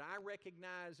comfortable and that I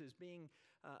recognize as being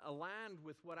aligned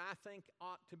with what I think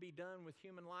ought to be done with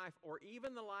human life, or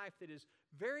even the life that is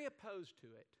very opposed to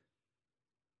it,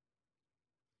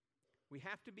 we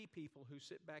have to be people who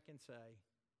sit back and say,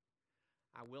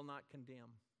 I will not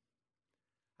condemn.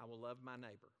 I will love my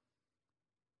neighbor.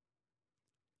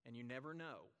 And you never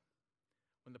know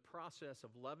when the process of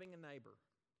loving a neighbor,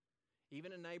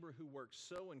 even a neighbor who works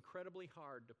so incredibly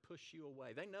hard to push you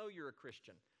away, they know you're a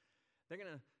Christian. They're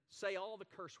going to say all the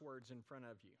curse words in front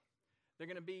of you. They're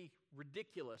going to be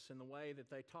ridiculous in the way that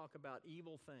they talk about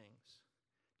evil things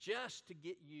just to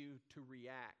get you to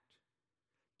react,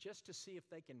 just to see if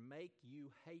they can make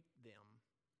you hate them,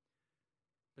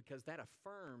 because that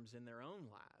affirms in their own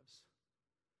lives,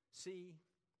 see,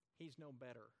 he's no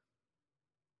better.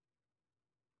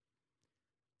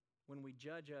 When we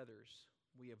judge others,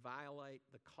 we violate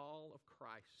the call of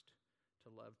Christ to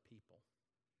love people.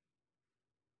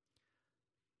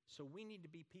 So we need to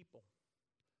be people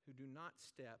who do not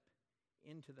step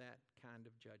into that kind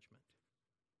of judgment.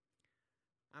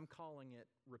 I'm calling it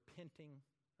repenting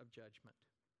of judgment.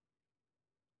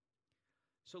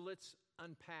 So let's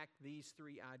unpack these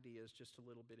three ideas just a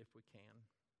little bit if we can.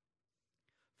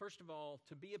 First of all,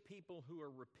 to be a people who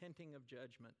are repenting of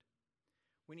judgment,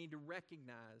 we need to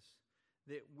recognize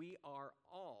that we are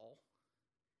all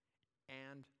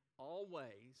and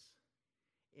always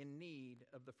in need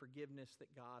of the forgiveness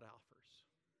that God offers.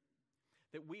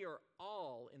 That we are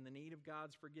all in the need of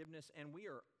God's forgiveness, and we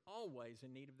are always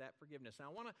in need of that forgiveness. Now,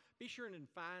 I want to be sure and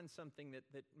find something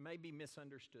that may be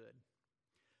misunderstood.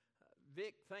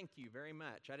 Vic, thank you very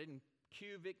much. I didn't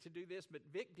cue Vic to do this, but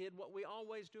Vic did what we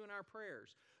always do in our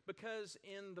prayers. Because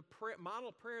in the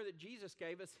model prayer that Jesus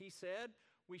gave us, he said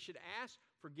we should ask,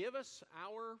 forgive us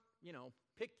our,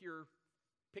 pick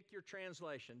your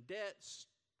translation, debts,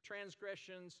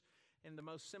 transgressions, and the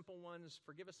most simple ones,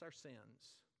 forgive us our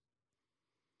sins.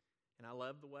 And I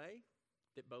love the way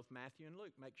that both Matthew and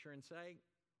Luke make sure and say,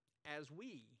 as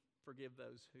we forgive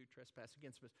those who trespass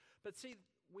against us. But see,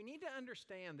 we need to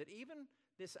understand that even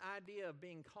this idea of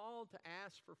being called to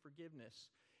ask for forgiveness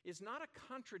is not a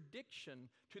contradiction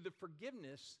to the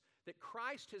forgiveness that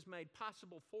Christ has made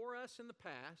possible for us in the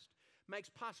past, makes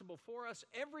possible for us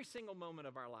every single moment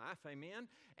of our life, amen,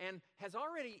 and has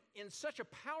already in such a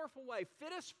powerful way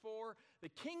fit us for the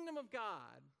kingdom of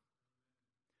God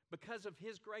because of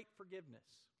His great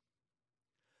forgiveness.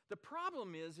 The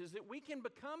problem is that we can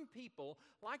become people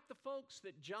like the folks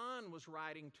that John was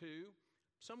writing to,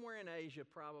 somewhere in Asia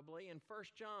probably, in 1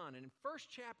 John. And in first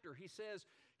chapter he says,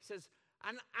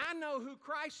 I know who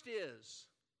Christ is.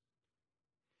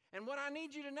 And what I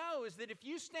need you to know is that if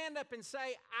you stand up and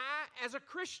say, as a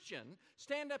Christian,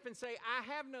 stand up and say, I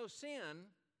have no sin,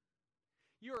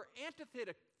 you're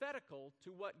antithetical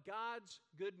to what God's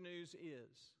good news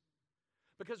is.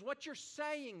 Because what you're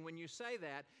saying when you say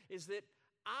that is that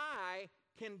I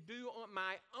can do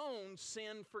my own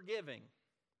sin forgiving.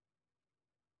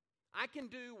 I can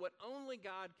do what only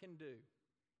God can do.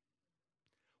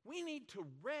 We need to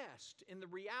rest in the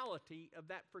reality of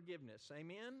that forgiveness.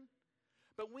 Amen?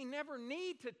 But we never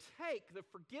need to take the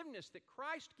forgiveness that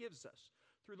Christ gives us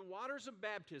through the waters of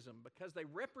baptism, because they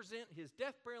represent His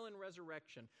death, burial, and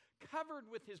resurrection, covered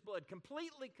with His blood,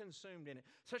 completely consumed in it,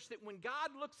 such that when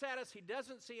God looks at us, He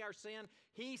doesn't see our sin.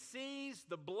 He sees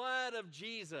the blood of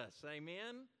Jesus.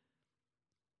 Amen?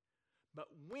 But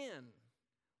when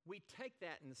we take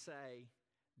that and say,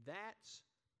 that's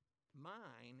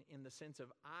mine in the sense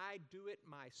of I do it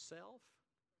myself,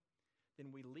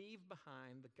 then we leave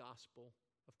behind the gospel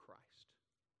of Christ.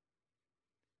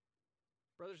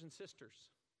 Brothers and sisters,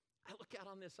 I look out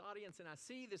on this audience and I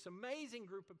see this amazing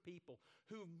group of people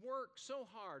who work so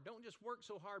hard, don't just work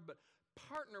so hard, but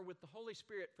partner with the Holy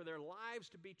Spirit for their lives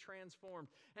to be transformed.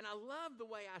 And I love the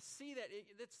way I see that.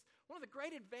 That's one of the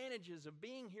great advantages of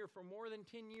being here for more than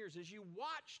 10 years is you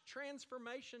watch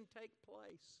transformation take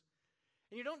place.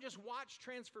 And you don't just watch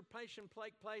transformation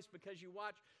take place because you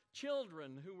watch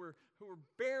children who were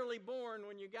barely born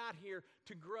when you got here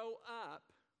to grow up.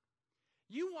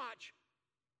 You watch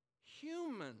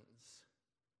humans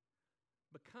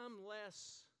become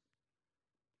less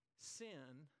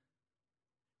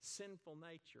sinful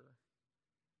nature,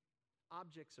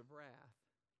 objects of wrath,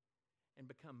 and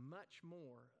become much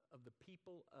more of the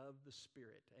people of the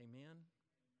Spirit. Amen?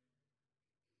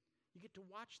 You get to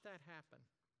watch that happen.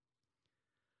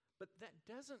 But that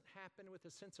doesn't happen with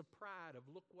a sense of pride of,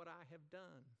 look what I have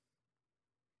done.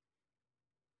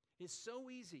 It's so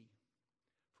easy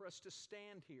for us to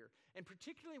stand here, and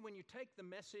particularly when you take the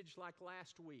message like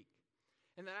last week,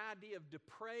 And that idea of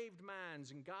depraved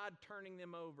minds and God turning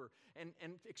them over and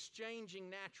exchanging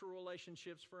natural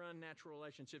relationships for unnatural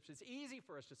relationships. It's easy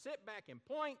for us to sit back and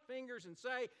point fingers and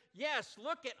say, yes,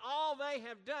 look at all they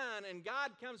have done. And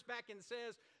God comes back and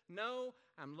says, no,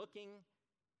 I'm looking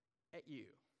at you.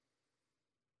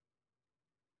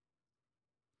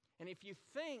 And if you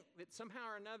think that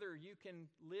somehow or another you can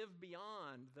live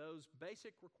beyond those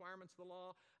basic requirements of the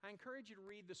law, I encourage you to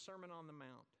read the Sermon on the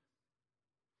Mount.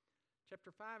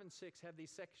 Chapter 5 and 6 have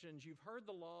these sections. You've heard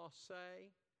the law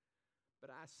say, but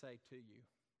I say to you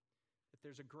that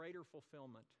there's a greater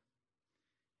fulfillment.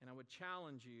 And I would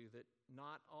challenge you that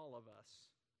not all of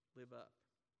us live up.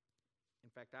 In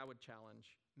fact, I would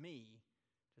challenge me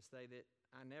to say that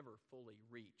I never fully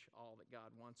reach all that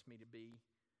God wants me to be.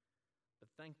 But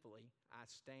thankfully, I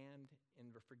stand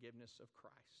in the forgiveness of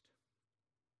Christ.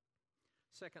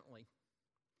 Secondly,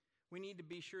 we need to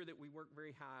be sure that we work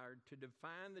very hard to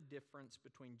define the difference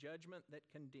between judgment that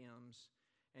condemns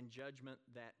and judgment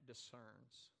that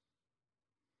discerns.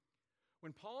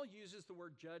 When Paul uses the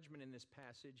word judgment in this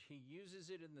passage, he uses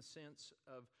it in the sense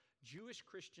of Jewish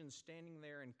Christians standing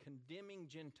there and condemning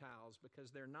Gentiles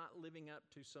because they're not living up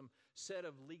to some set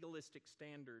of legalistic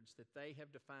standards that they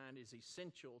have defined as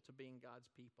essential to being God's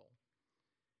people.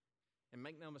 And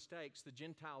make no mistakes, the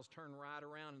Gentiles turn right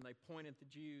around and they point at the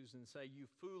Jews and say, you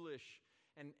foolish,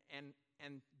 and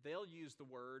they'll use the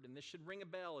word, and this should ring a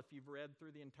bell if you've read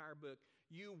through the entire book,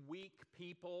 you weak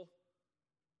people.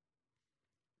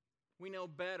 We know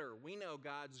better. We know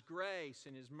God's grace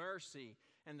and His mercy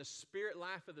and the Spirit,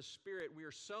 life of the Spirit. We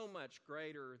are so much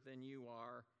greater than you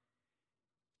are.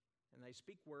 And they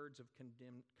speak words of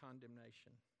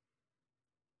condemnation.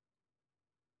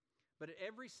 But at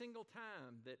every single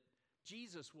time that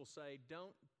Jesus will say,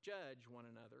 don't judge one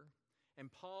another,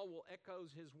 and Paul will echo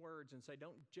his words and say,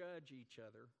 don't judge each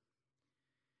other,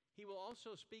 he will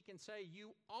also speak and say,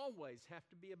 you always have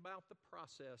to be about the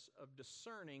process of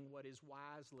discerning what is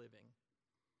wise living.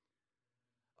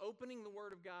 Opening the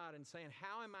Word of God and saying,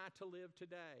 how am I to live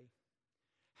today?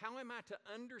 How am I to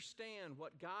understand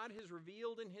what God has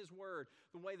revealed in His Word,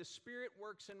 the way the Spirit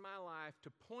works in my life to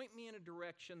point me in a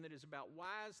direction that is about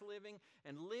wise living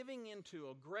and living into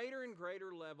a greater and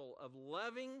greater level of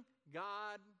loving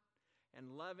God and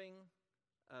loving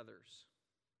others?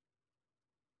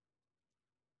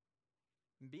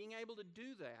 And being able to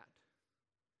do that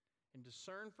and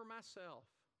discern for myself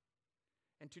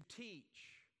and to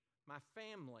teach my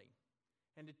family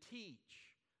and to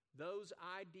teach those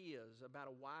ideas about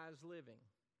a wise living,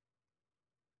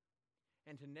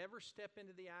 and to never step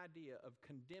into the idea of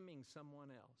condemning someone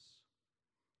else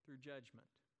through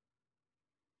judgment,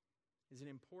 is an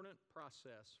important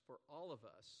process for all of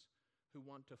us who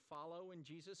want to follow in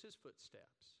Jesus'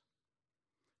 footsteps,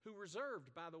 who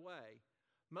reserved, by the way,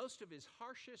 most of His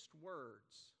harshest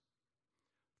words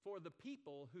for the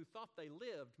people who thought they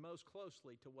lived most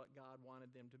closely to what God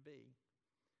wanted them to be.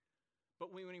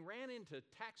 But when he ran into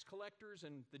tax collectors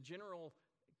and the general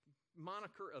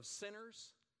moniker of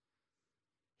sinners,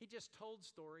 he just told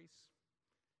stories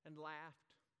and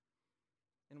laughed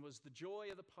and was the joy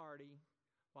of the party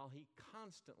while he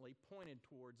constantly pointed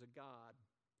towards a God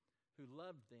who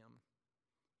loved them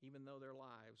even though their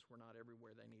lives were not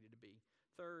everywhere they needed to be.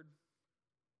 Third,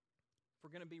 if we're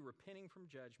going to be repenting from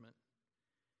judgment,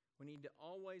 we need to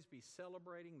always be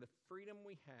celebrating the freedom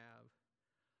we have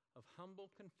of humble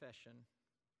confession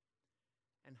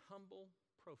and humble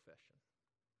profession.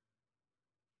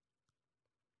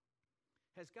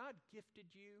 Has God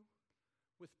gifted you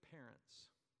with parents?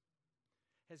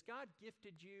 Has God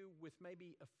gifted you with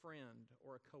maybe a friend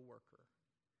or a coworker?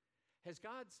 Has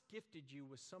God gifted you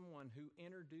with someone who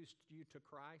introduced you to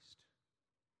Christ?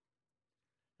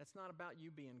 That's not about you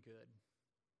being good.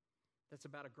 That's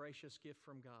about a gracious gift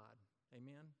from God.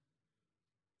 Amen?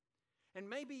 And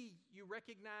maybe you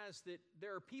recognize that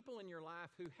there are people in your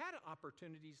life who had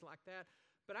opportunities like that,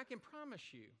 but I can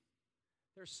promise you,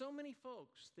 there are so many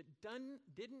folks that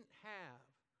didn't have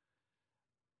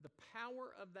the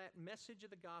power of that message of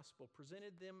the gospel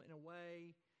presented them in a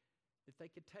way that they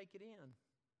could take it in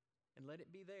and let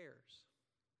it be theirs.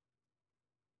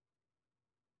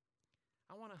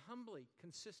 I want to humbly,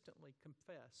 consistently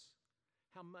confess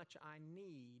how much I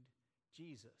need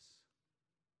Jesus.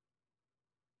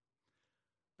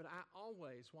 But I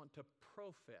always want to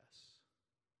profess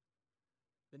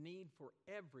the need for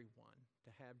everyone to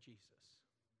have Jesus.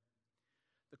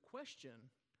 The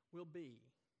question will be,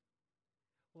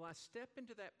 will I step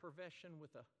into that profession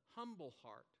with a humble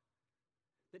heart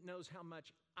that knows how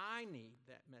much I need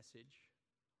that message?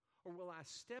 Or will I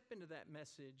step into that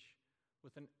message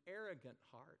with an arrogant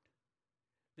heart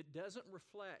that doesn't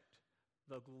reflect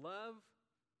the love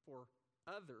for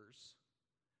others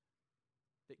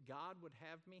that God would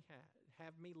have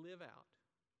me live out.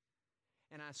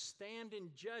 And I stand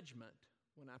in judgment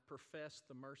when I profess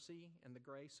the mercy and the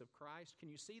grace of Christ. Can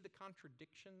you see the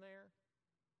contradiction there?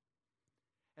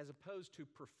 As opposed to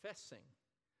professing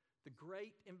the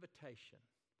great invitation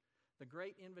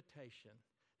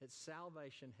that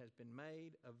salvation has been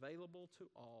made available to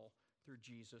all through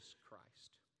Jesus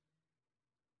Christ.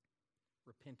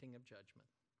 Repenting of judgment.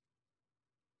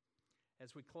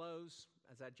 As we close,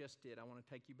 as I just did, I want to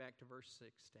take you back to verse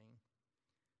 16.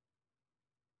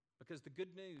 Because the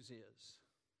good news is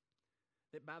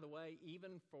that, by the way,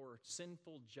 even for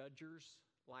sinful judgers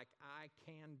like I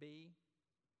can be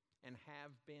and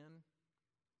have been,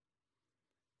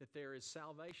 that there is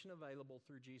salvation available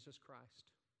through Jesus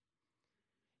Christ.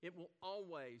 It will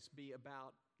always be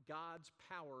about God's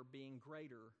power being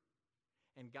greater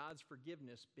and God's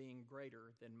forgiveness being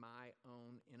greater than my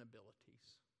own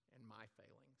inabilities and my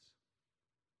failings.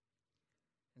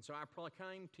 And so I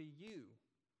proclaim to you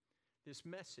this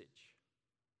message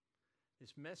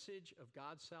of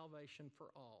God's salvation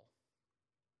for all.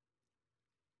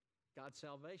 God's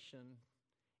salvation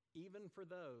even for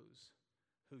those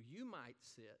who you might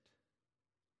sit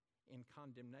in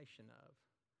condemnation of.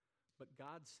 But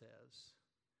God says,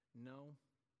 no,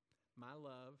 my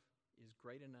love is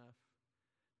great enough,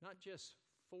 not just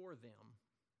for them,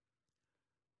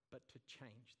 but to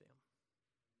change them.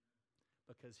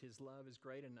 Because His love is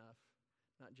great enough,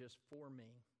 not just for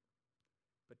me,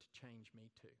 but to change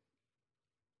me too.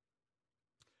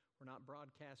 We're not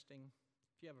broadcasting.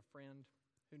 If you have a friend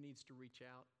who needs to reach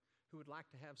out, who would like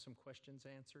to have some questions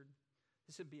answered,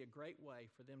 this would be a great way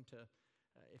for them to,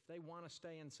 if they want to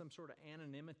stay in some sort of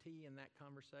anonymity in that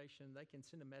conversation, they can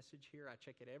send a message here. I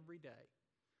check it every day.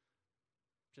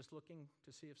 Just looking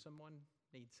to see if someone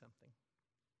needs something.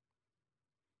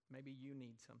 Maybe you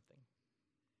need something.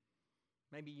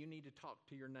 Maybe you need to talk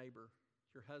to your neighbor,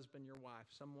 your husband, your wife,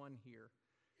 someone here.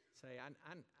 Say, I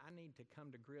need to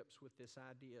come to grips with this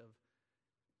idea of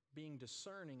being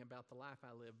discerning about the life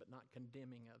I live, but not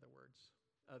condemning others.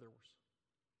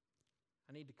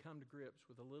 I need to come to grips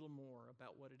with a little more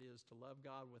about what it is to love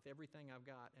God with everything I've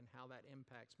got and how that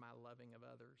impacts my loving of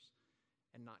others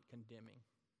and not condemning.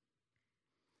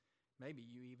 Maybe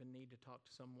you even need to talk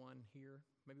to someone here,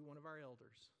 maybe one of our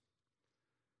elders,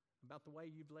 about the way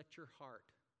you've let your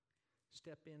heart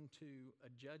step into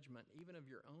a judgment, even of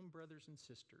your own brothers and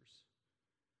sisters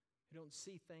who don't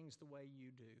see things the way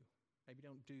you do, maybe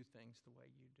don't do things the way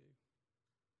you do.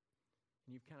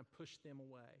 And you've kind of pushed them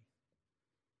away.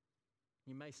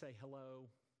 You may say hello,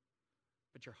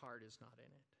 but your heart is not in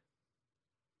it.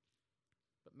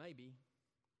 But maybe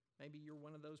you're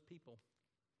one of those people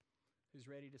who's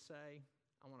ready to say,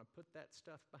 I want to put that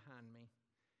stuff behind me,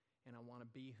 and I want to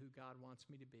be who God wants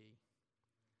me to be.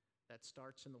 That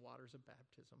starts in the waters of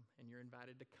baptism, and you're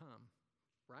invited to come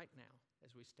right now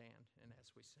as we stand and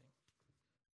as we sing.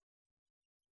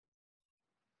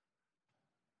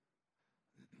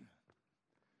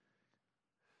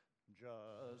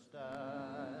 Just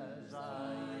as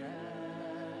I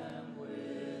am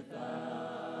without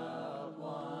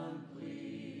one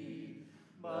plea,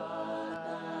 but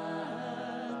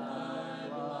that thy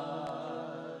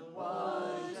blood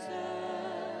was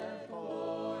shed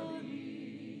for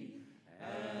me,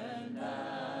 and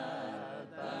that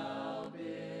thou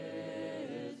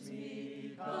bidst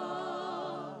me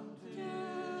come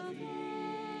to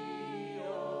thee,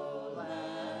 O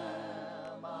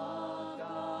Lamb of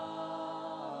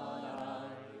God, I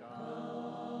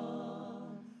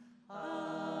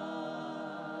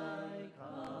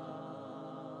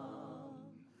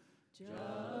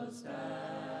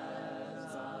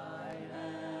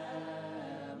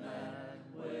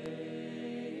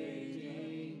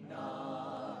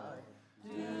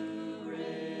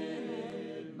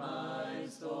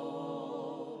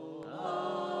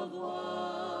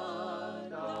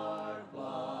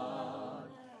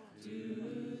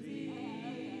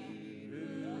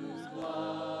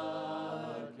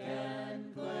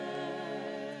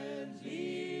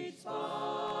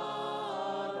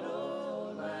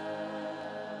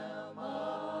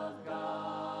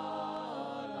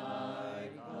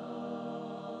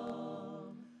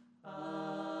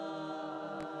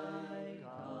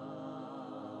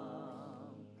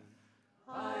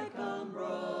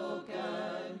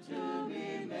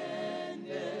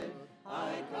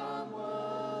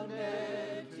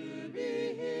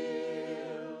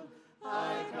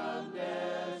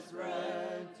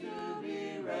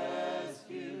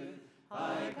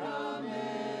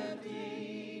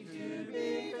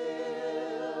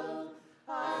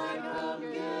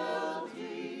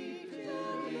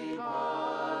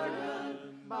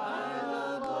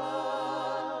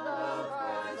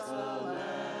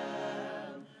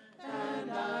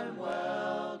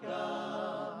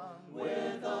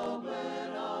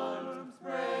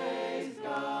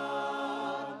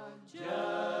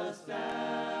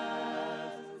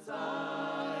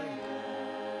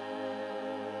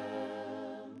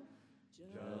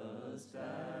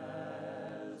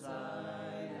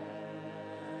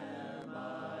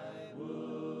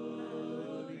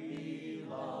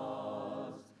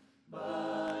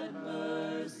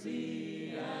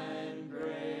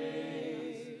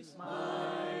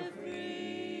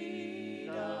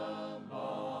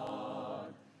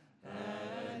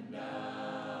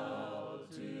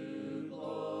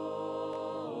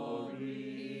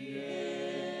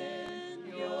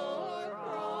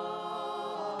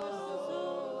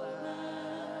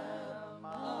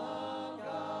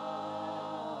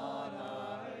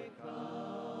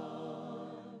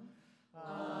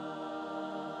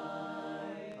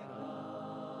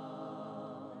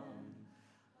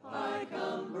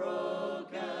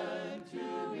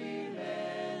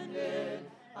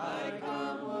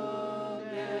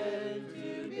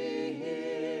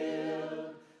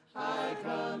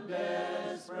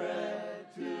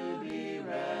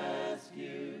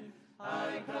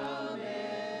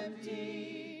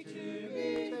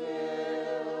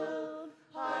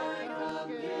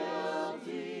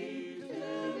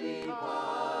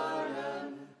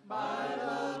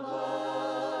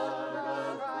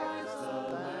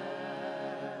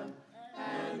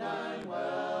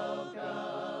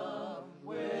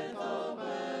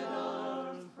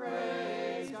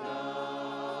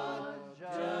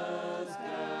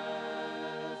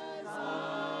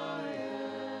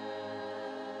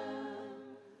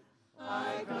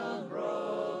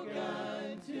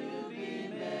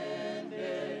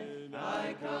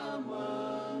come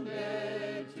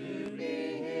wounded to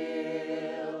be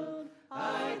healed.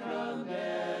 I come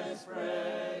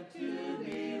desperate to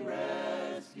be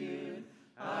rescued.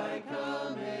 I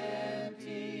come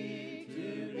empty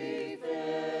to be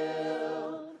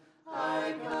filled.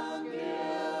 I come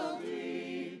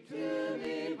guilty to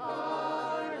be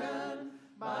pardoned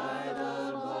by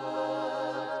the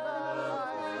blood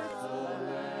of the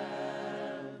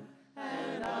Lamb.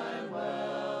 And I'm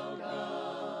welcome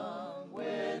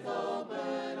with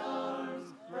open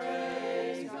arms.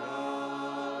 Praise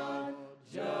God,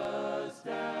 just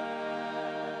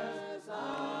as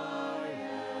I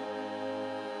am.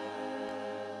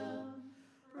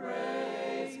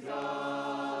 Praise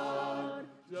God,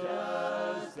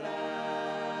 just as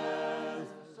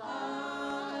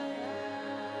I am.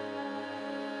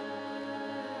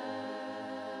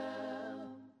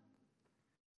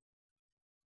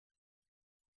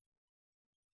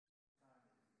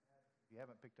 If you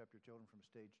haven't picked up your children from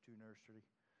Stage 2 nursery,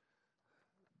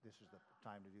 this is the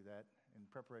time to do that. In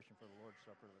preparation for the Lord's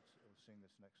Supper, let's sing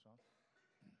this next song.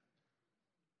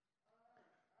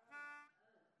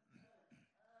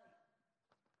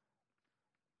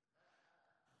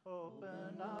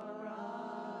 Open our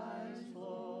eyes,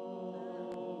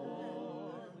 Lord.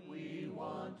 We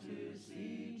want to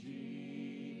see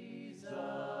Jesus,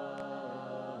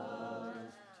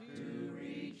 to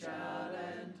reach out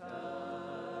and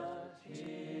touch Him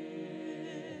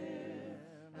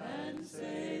and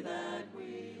say that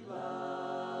we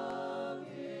love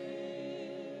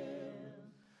Him.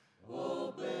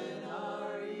 Open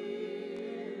our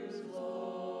ears,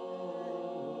 Lord,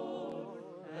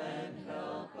 and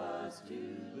help us to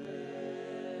listen.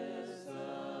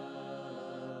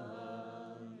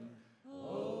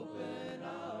 Open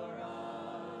our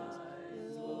eyes,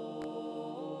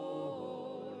 Lord.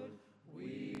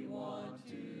 We want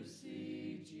to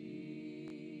see Jesus.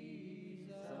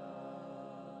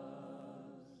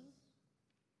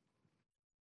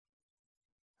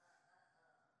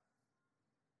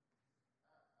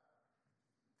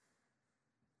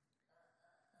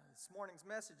 This morning's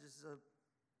message is a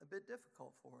bit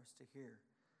difficult for us to hear.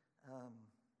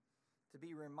 To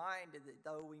be reminded that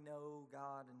though we know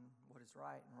God and what is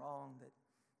right and wrong, that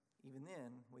even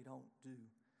then we don't do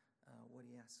what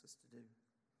He asks us to do.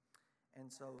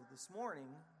 And so this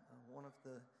morning, one of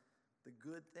the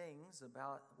good things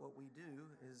about what we do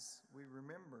is we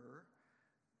remember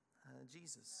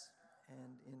Jesus.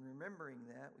 And in remembering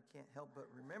that, we can't help but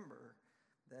remember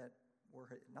that were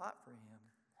it not for Him,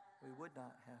 we would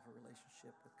not have a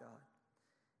relationship with God.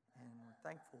 And we're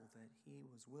thankful that He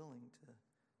was willing to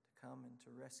come and to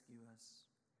rescue us.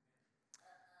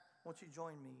 Won't you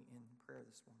join me in prayer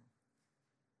this morning?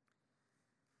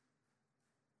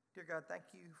 Dear God, thank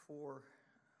you for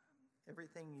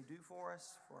everything you do for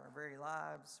us, for our very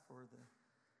lives, for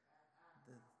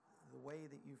the way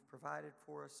that you've provided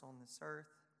for us on this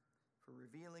earth, for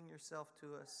revealing yourself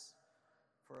to us,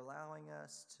 for allowing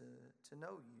us to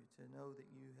know you, to know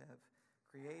that you have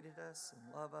created us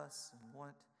and love us and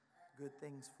want good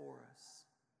things for us.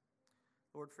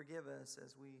 Lord, forgive us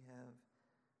as we have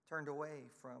turned away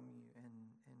from you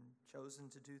and chosen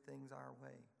to do things our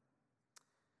way.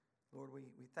 Lord,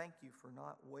 we thank you for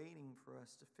not waiting for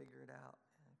us to figure it out,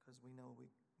 because we know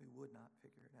we would not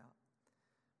figure it out,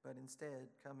 but instead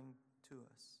coming to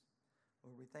us.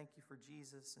 Lord, we thank you for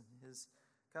Jesus and His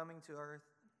coming to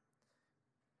earth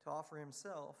to offer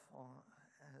Himself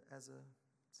as a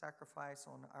sacrifice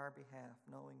on our behalf,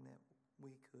 knowing that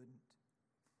we couldn't.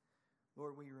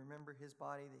 Lord, we remember His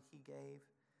body that He gave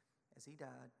as He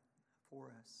died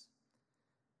for us.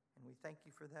 And we thank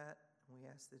you for that. And we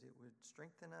ask that it would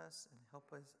strengthen us and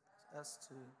help us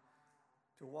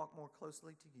to walk more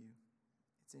closely to you.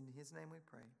 It's in His name we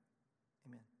pray.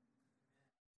 Amen.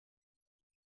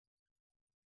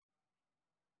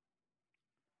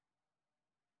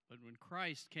 But when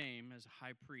Christ came as a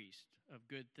high priest of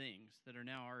good things that are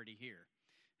now already here,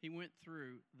 He went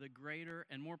through the greater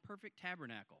and more perfect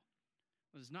tabernacle.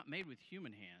 It was not made with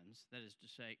human hands, that is to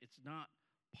say, it's not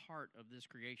part of this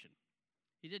creation.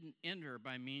 He didn't enter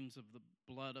by means of the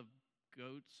blood of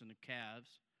goats and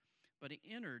calves, but He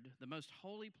entered the most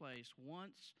holy place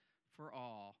once for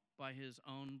all by His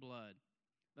own blood,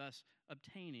 thus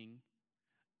obtaining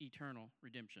eternal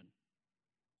redemption.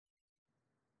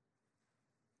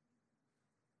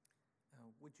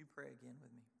 Would you pray again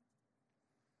with me?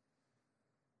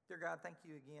 Dear God, thank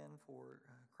you again for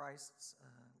Christ's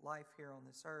life here on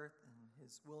this earth and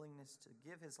His willingness to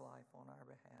give His life on our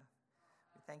behalf.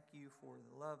 We thank you for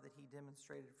the love that He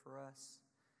demonstrated for us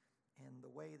and the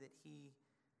way that He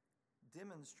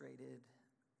demonstrated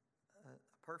a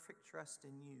perfect trust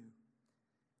in you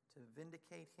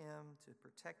vindicate him, to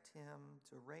protect him,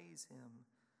 to raise him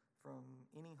from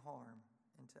any harm,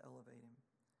 and to elevate him.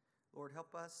 Lord,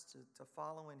 help us to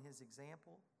follow in his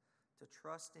example, to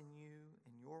trust in you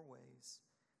and your ways,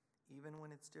 even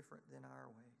when it's different than our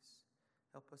ways.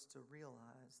 Help us to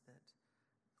realize that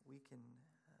we can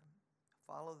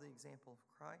follow the example of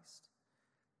Christ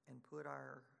and put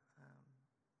our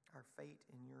fate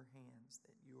in your hands,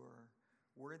 that you are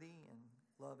worthy and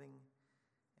loving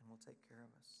and will take care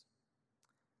of us.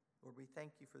 Lord, we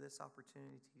thank you for this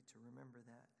opportunity to remember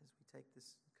that as we take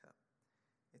this cup.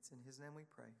 It's in his name we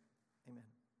pray. Amen.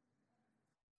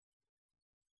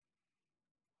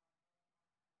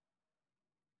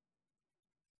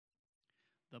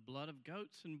 The blood of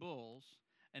goats and bulls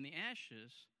and the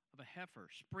ashes of a heifer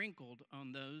sprinkled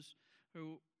on those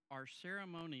who are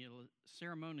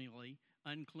ceremonially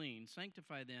unclean,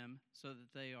 sanctify them so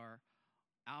that they are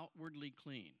outwardly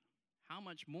clean. How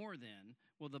much more then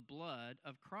will the blood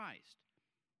of Christ,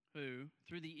 who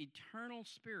through the eternal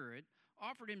Spirit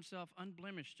offered himself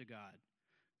unblemished to God,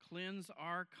 cleanse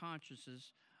our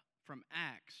consciences from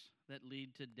acts that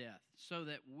lead to death, so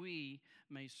that we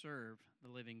may serve the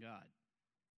living God?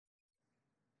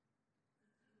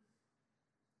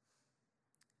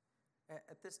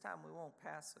 At this time, we won't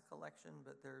pass a collection,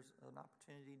 but there's an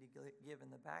opportunity to give in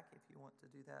the back if you want to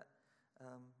do that.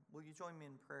 Will you join me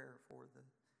in prayer for the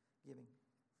giving?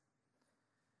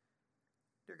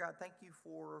 Dear God, thank you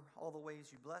for all the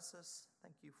ways you bless us.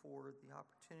 Thank you for the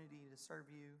opportunity to serve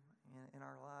you in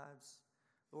our lives.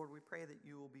 Lord, we pray that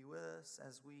you will be with us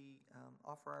as we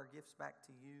offer our gifts back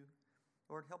to you.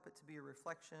 Lord, help it to be a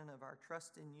reflection of our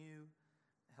trust in you.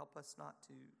 Help us not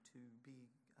to be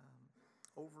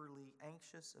overly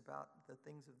anxious about the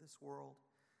things of this world.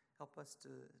 Help us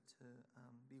to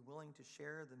be willing to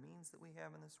share the means that we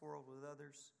have in this world with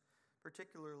others,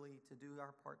 particularly to do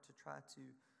our part to try to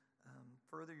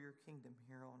further your kingdom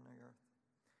here on the earth.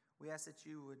 We ask that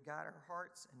you would guide our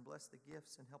hearts and bless the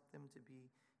gifts and help them to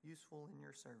be useful in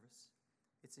your service.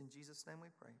 It's in Jesus' name we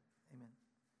pray. Amen.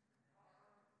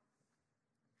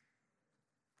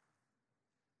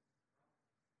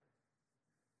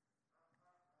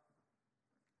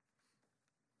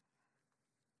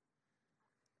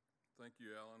 Thank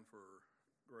you, Alan, for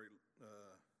great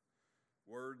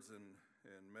words and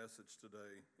message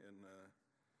today. And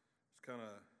it's kind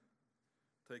of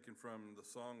taken from the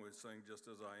song we sing, Just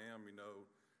As I Am. You know,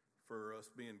 for us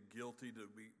being guilty to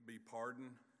be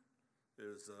pardoned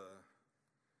is,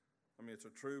 it's a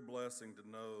true blessing to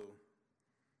know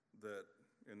that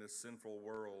in this sinful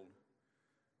world,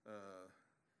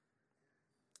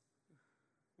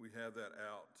 we have that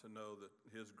out to know that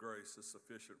his grace is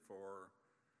sufficient for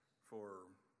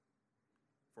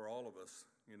all of us,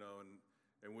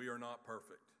 and we are not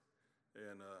perfect.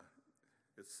 And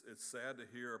it's sad to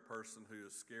hear a person who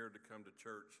is scared to come to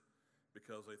church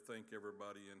because they think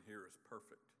everybody in here is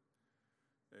perfect.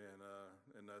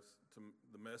 And that's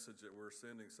the message that we're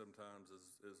sending sometimes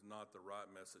is not the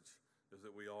right message, is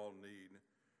that we all need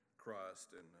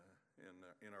Christ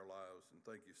in our lives. And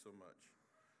thank you so much.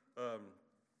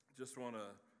 Just want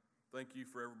to thank you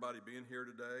for everybody being here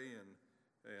today, and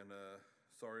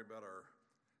sorry about our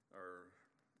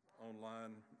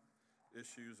online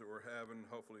issues that we're having.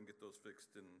 Hopefully we can get those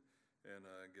fixed and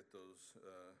get those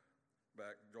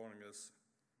back joining us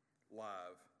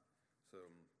live. So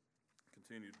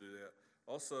continue to do that.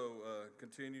 Also,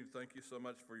 thank you so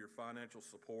much for your financial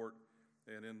support.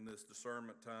 And in this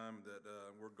discernment time that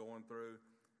we're going through,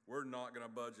 we're not going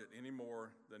to budget any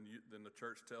more than the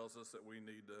church tells us that we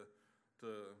need to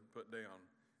put down.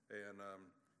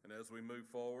 And as we move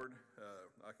forward,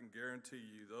 I can guarantee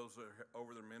you those that are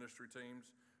over their ministry teams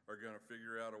are going to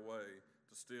figure out a way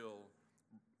to still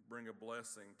bring a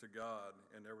blessing to God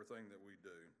in everything that we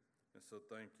do. And so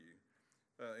thank you.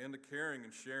 In the caring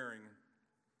and sharing,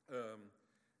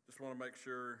 just want to make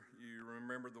sure you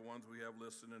remember the ones we have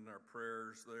listed in our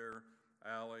prayers there: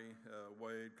 Allie,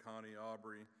 Wade, Connie,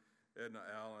 Aubrey, Edna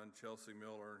Allen, Chelsea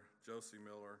Miller, Josie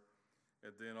Miller.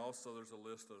 And then also there's a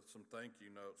list of some thank you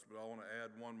notes, but I want to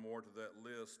add one more to that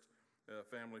list. A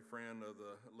family friend of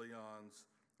the Leons,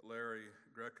 Larry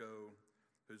Greco,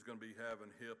 who's going to be having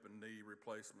hip and knee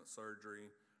replacement surgery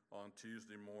on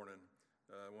Tuesday morning.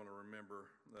 I want to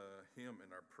remember him in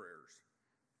our prayers.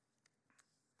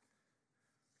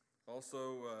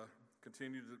 Also,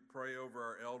 continue to pray over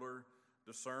our elder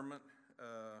discernment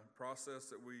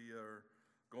process that we are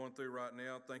going through right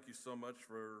now. Thank you so much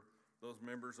for those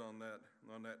members on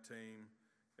that team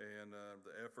and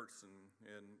the efforts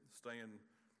and staying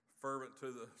fervent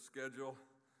to the schedule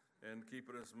and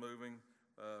keeping us moving.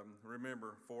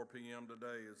 Remember, 4 p.m.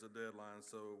 today is the deadline,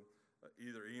 so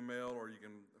either email or you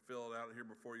can fill it out here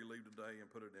before you leave today and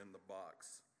put it in the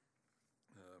box.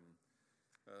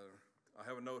 I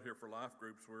have a note here for life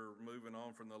groups. We're moving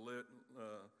on from the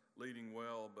leading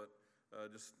well, but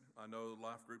I know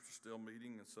life groups are still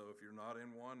meeting, and so if you're not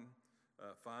in one,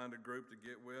 find a group to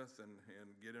get with and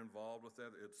get involved with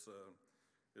that.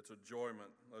 It's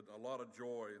enjoyment, a lot of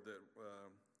joy that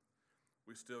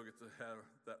we still get to have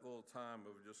that little time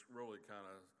of just really kind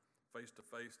of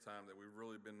face-to-face time that we've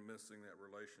really been missing, that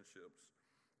relationships.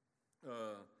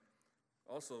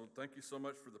 Also, thank you so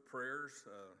much for the prayers.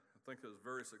 I think it was a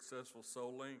very successful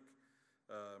Soul Link.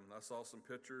 I saw some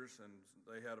pictures, and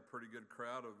they had a pretty good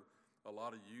crowd of a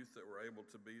lot of youth that were able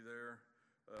to be there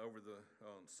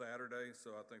on Saturday.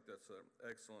 So I think that's an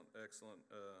excellent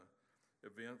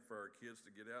event for our kids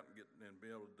to get out and be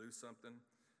able to do something.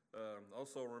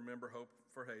 Also, remember Hope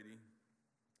for Haiti.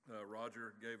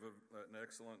 Roger gave an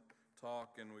excellent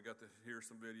talk, and we got to hear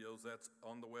some videos. That's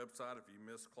on the website. If you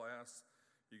missed class,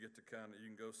 you get to you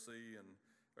can go see and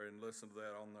listen to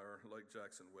that on our Lake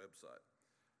Jackson website.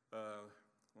 I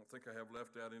don't think I have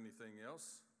left out anything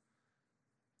else.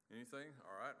 Anything?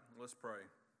 All right, let's pray.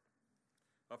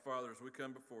 Our Father, as we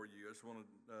come before you, I just want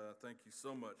to thank you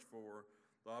so much for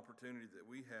the opportunity that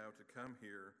we have to come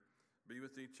here, be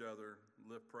with each other,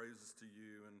 lift praises to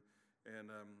you, and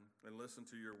listen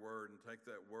to your word and take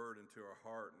that word into our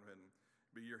heart and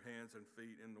be your hands and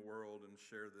feet in the world and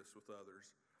share this with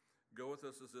others. Go with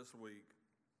us this week.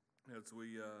 As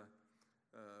we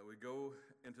go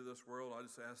into this world, I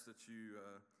just ask that you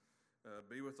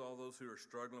be with all those who are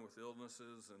struggling with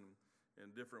illnesses and in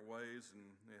different ways and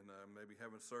maybe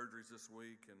having surgeries this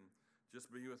week, and just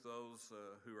be with those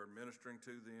who are ministering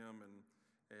to them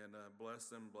and bless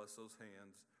them, bless those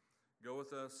hands. Go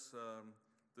with us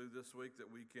through this week that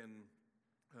we can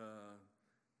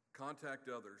contact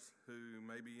others who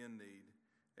may be in need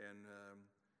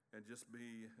and just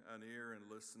be an ear and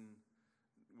listen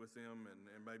with them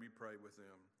and maybe pray with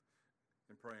them,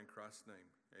 and pray in Christ's name.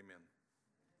 Amen.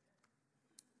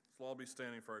 So I'll be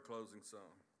standing for our closing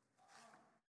song.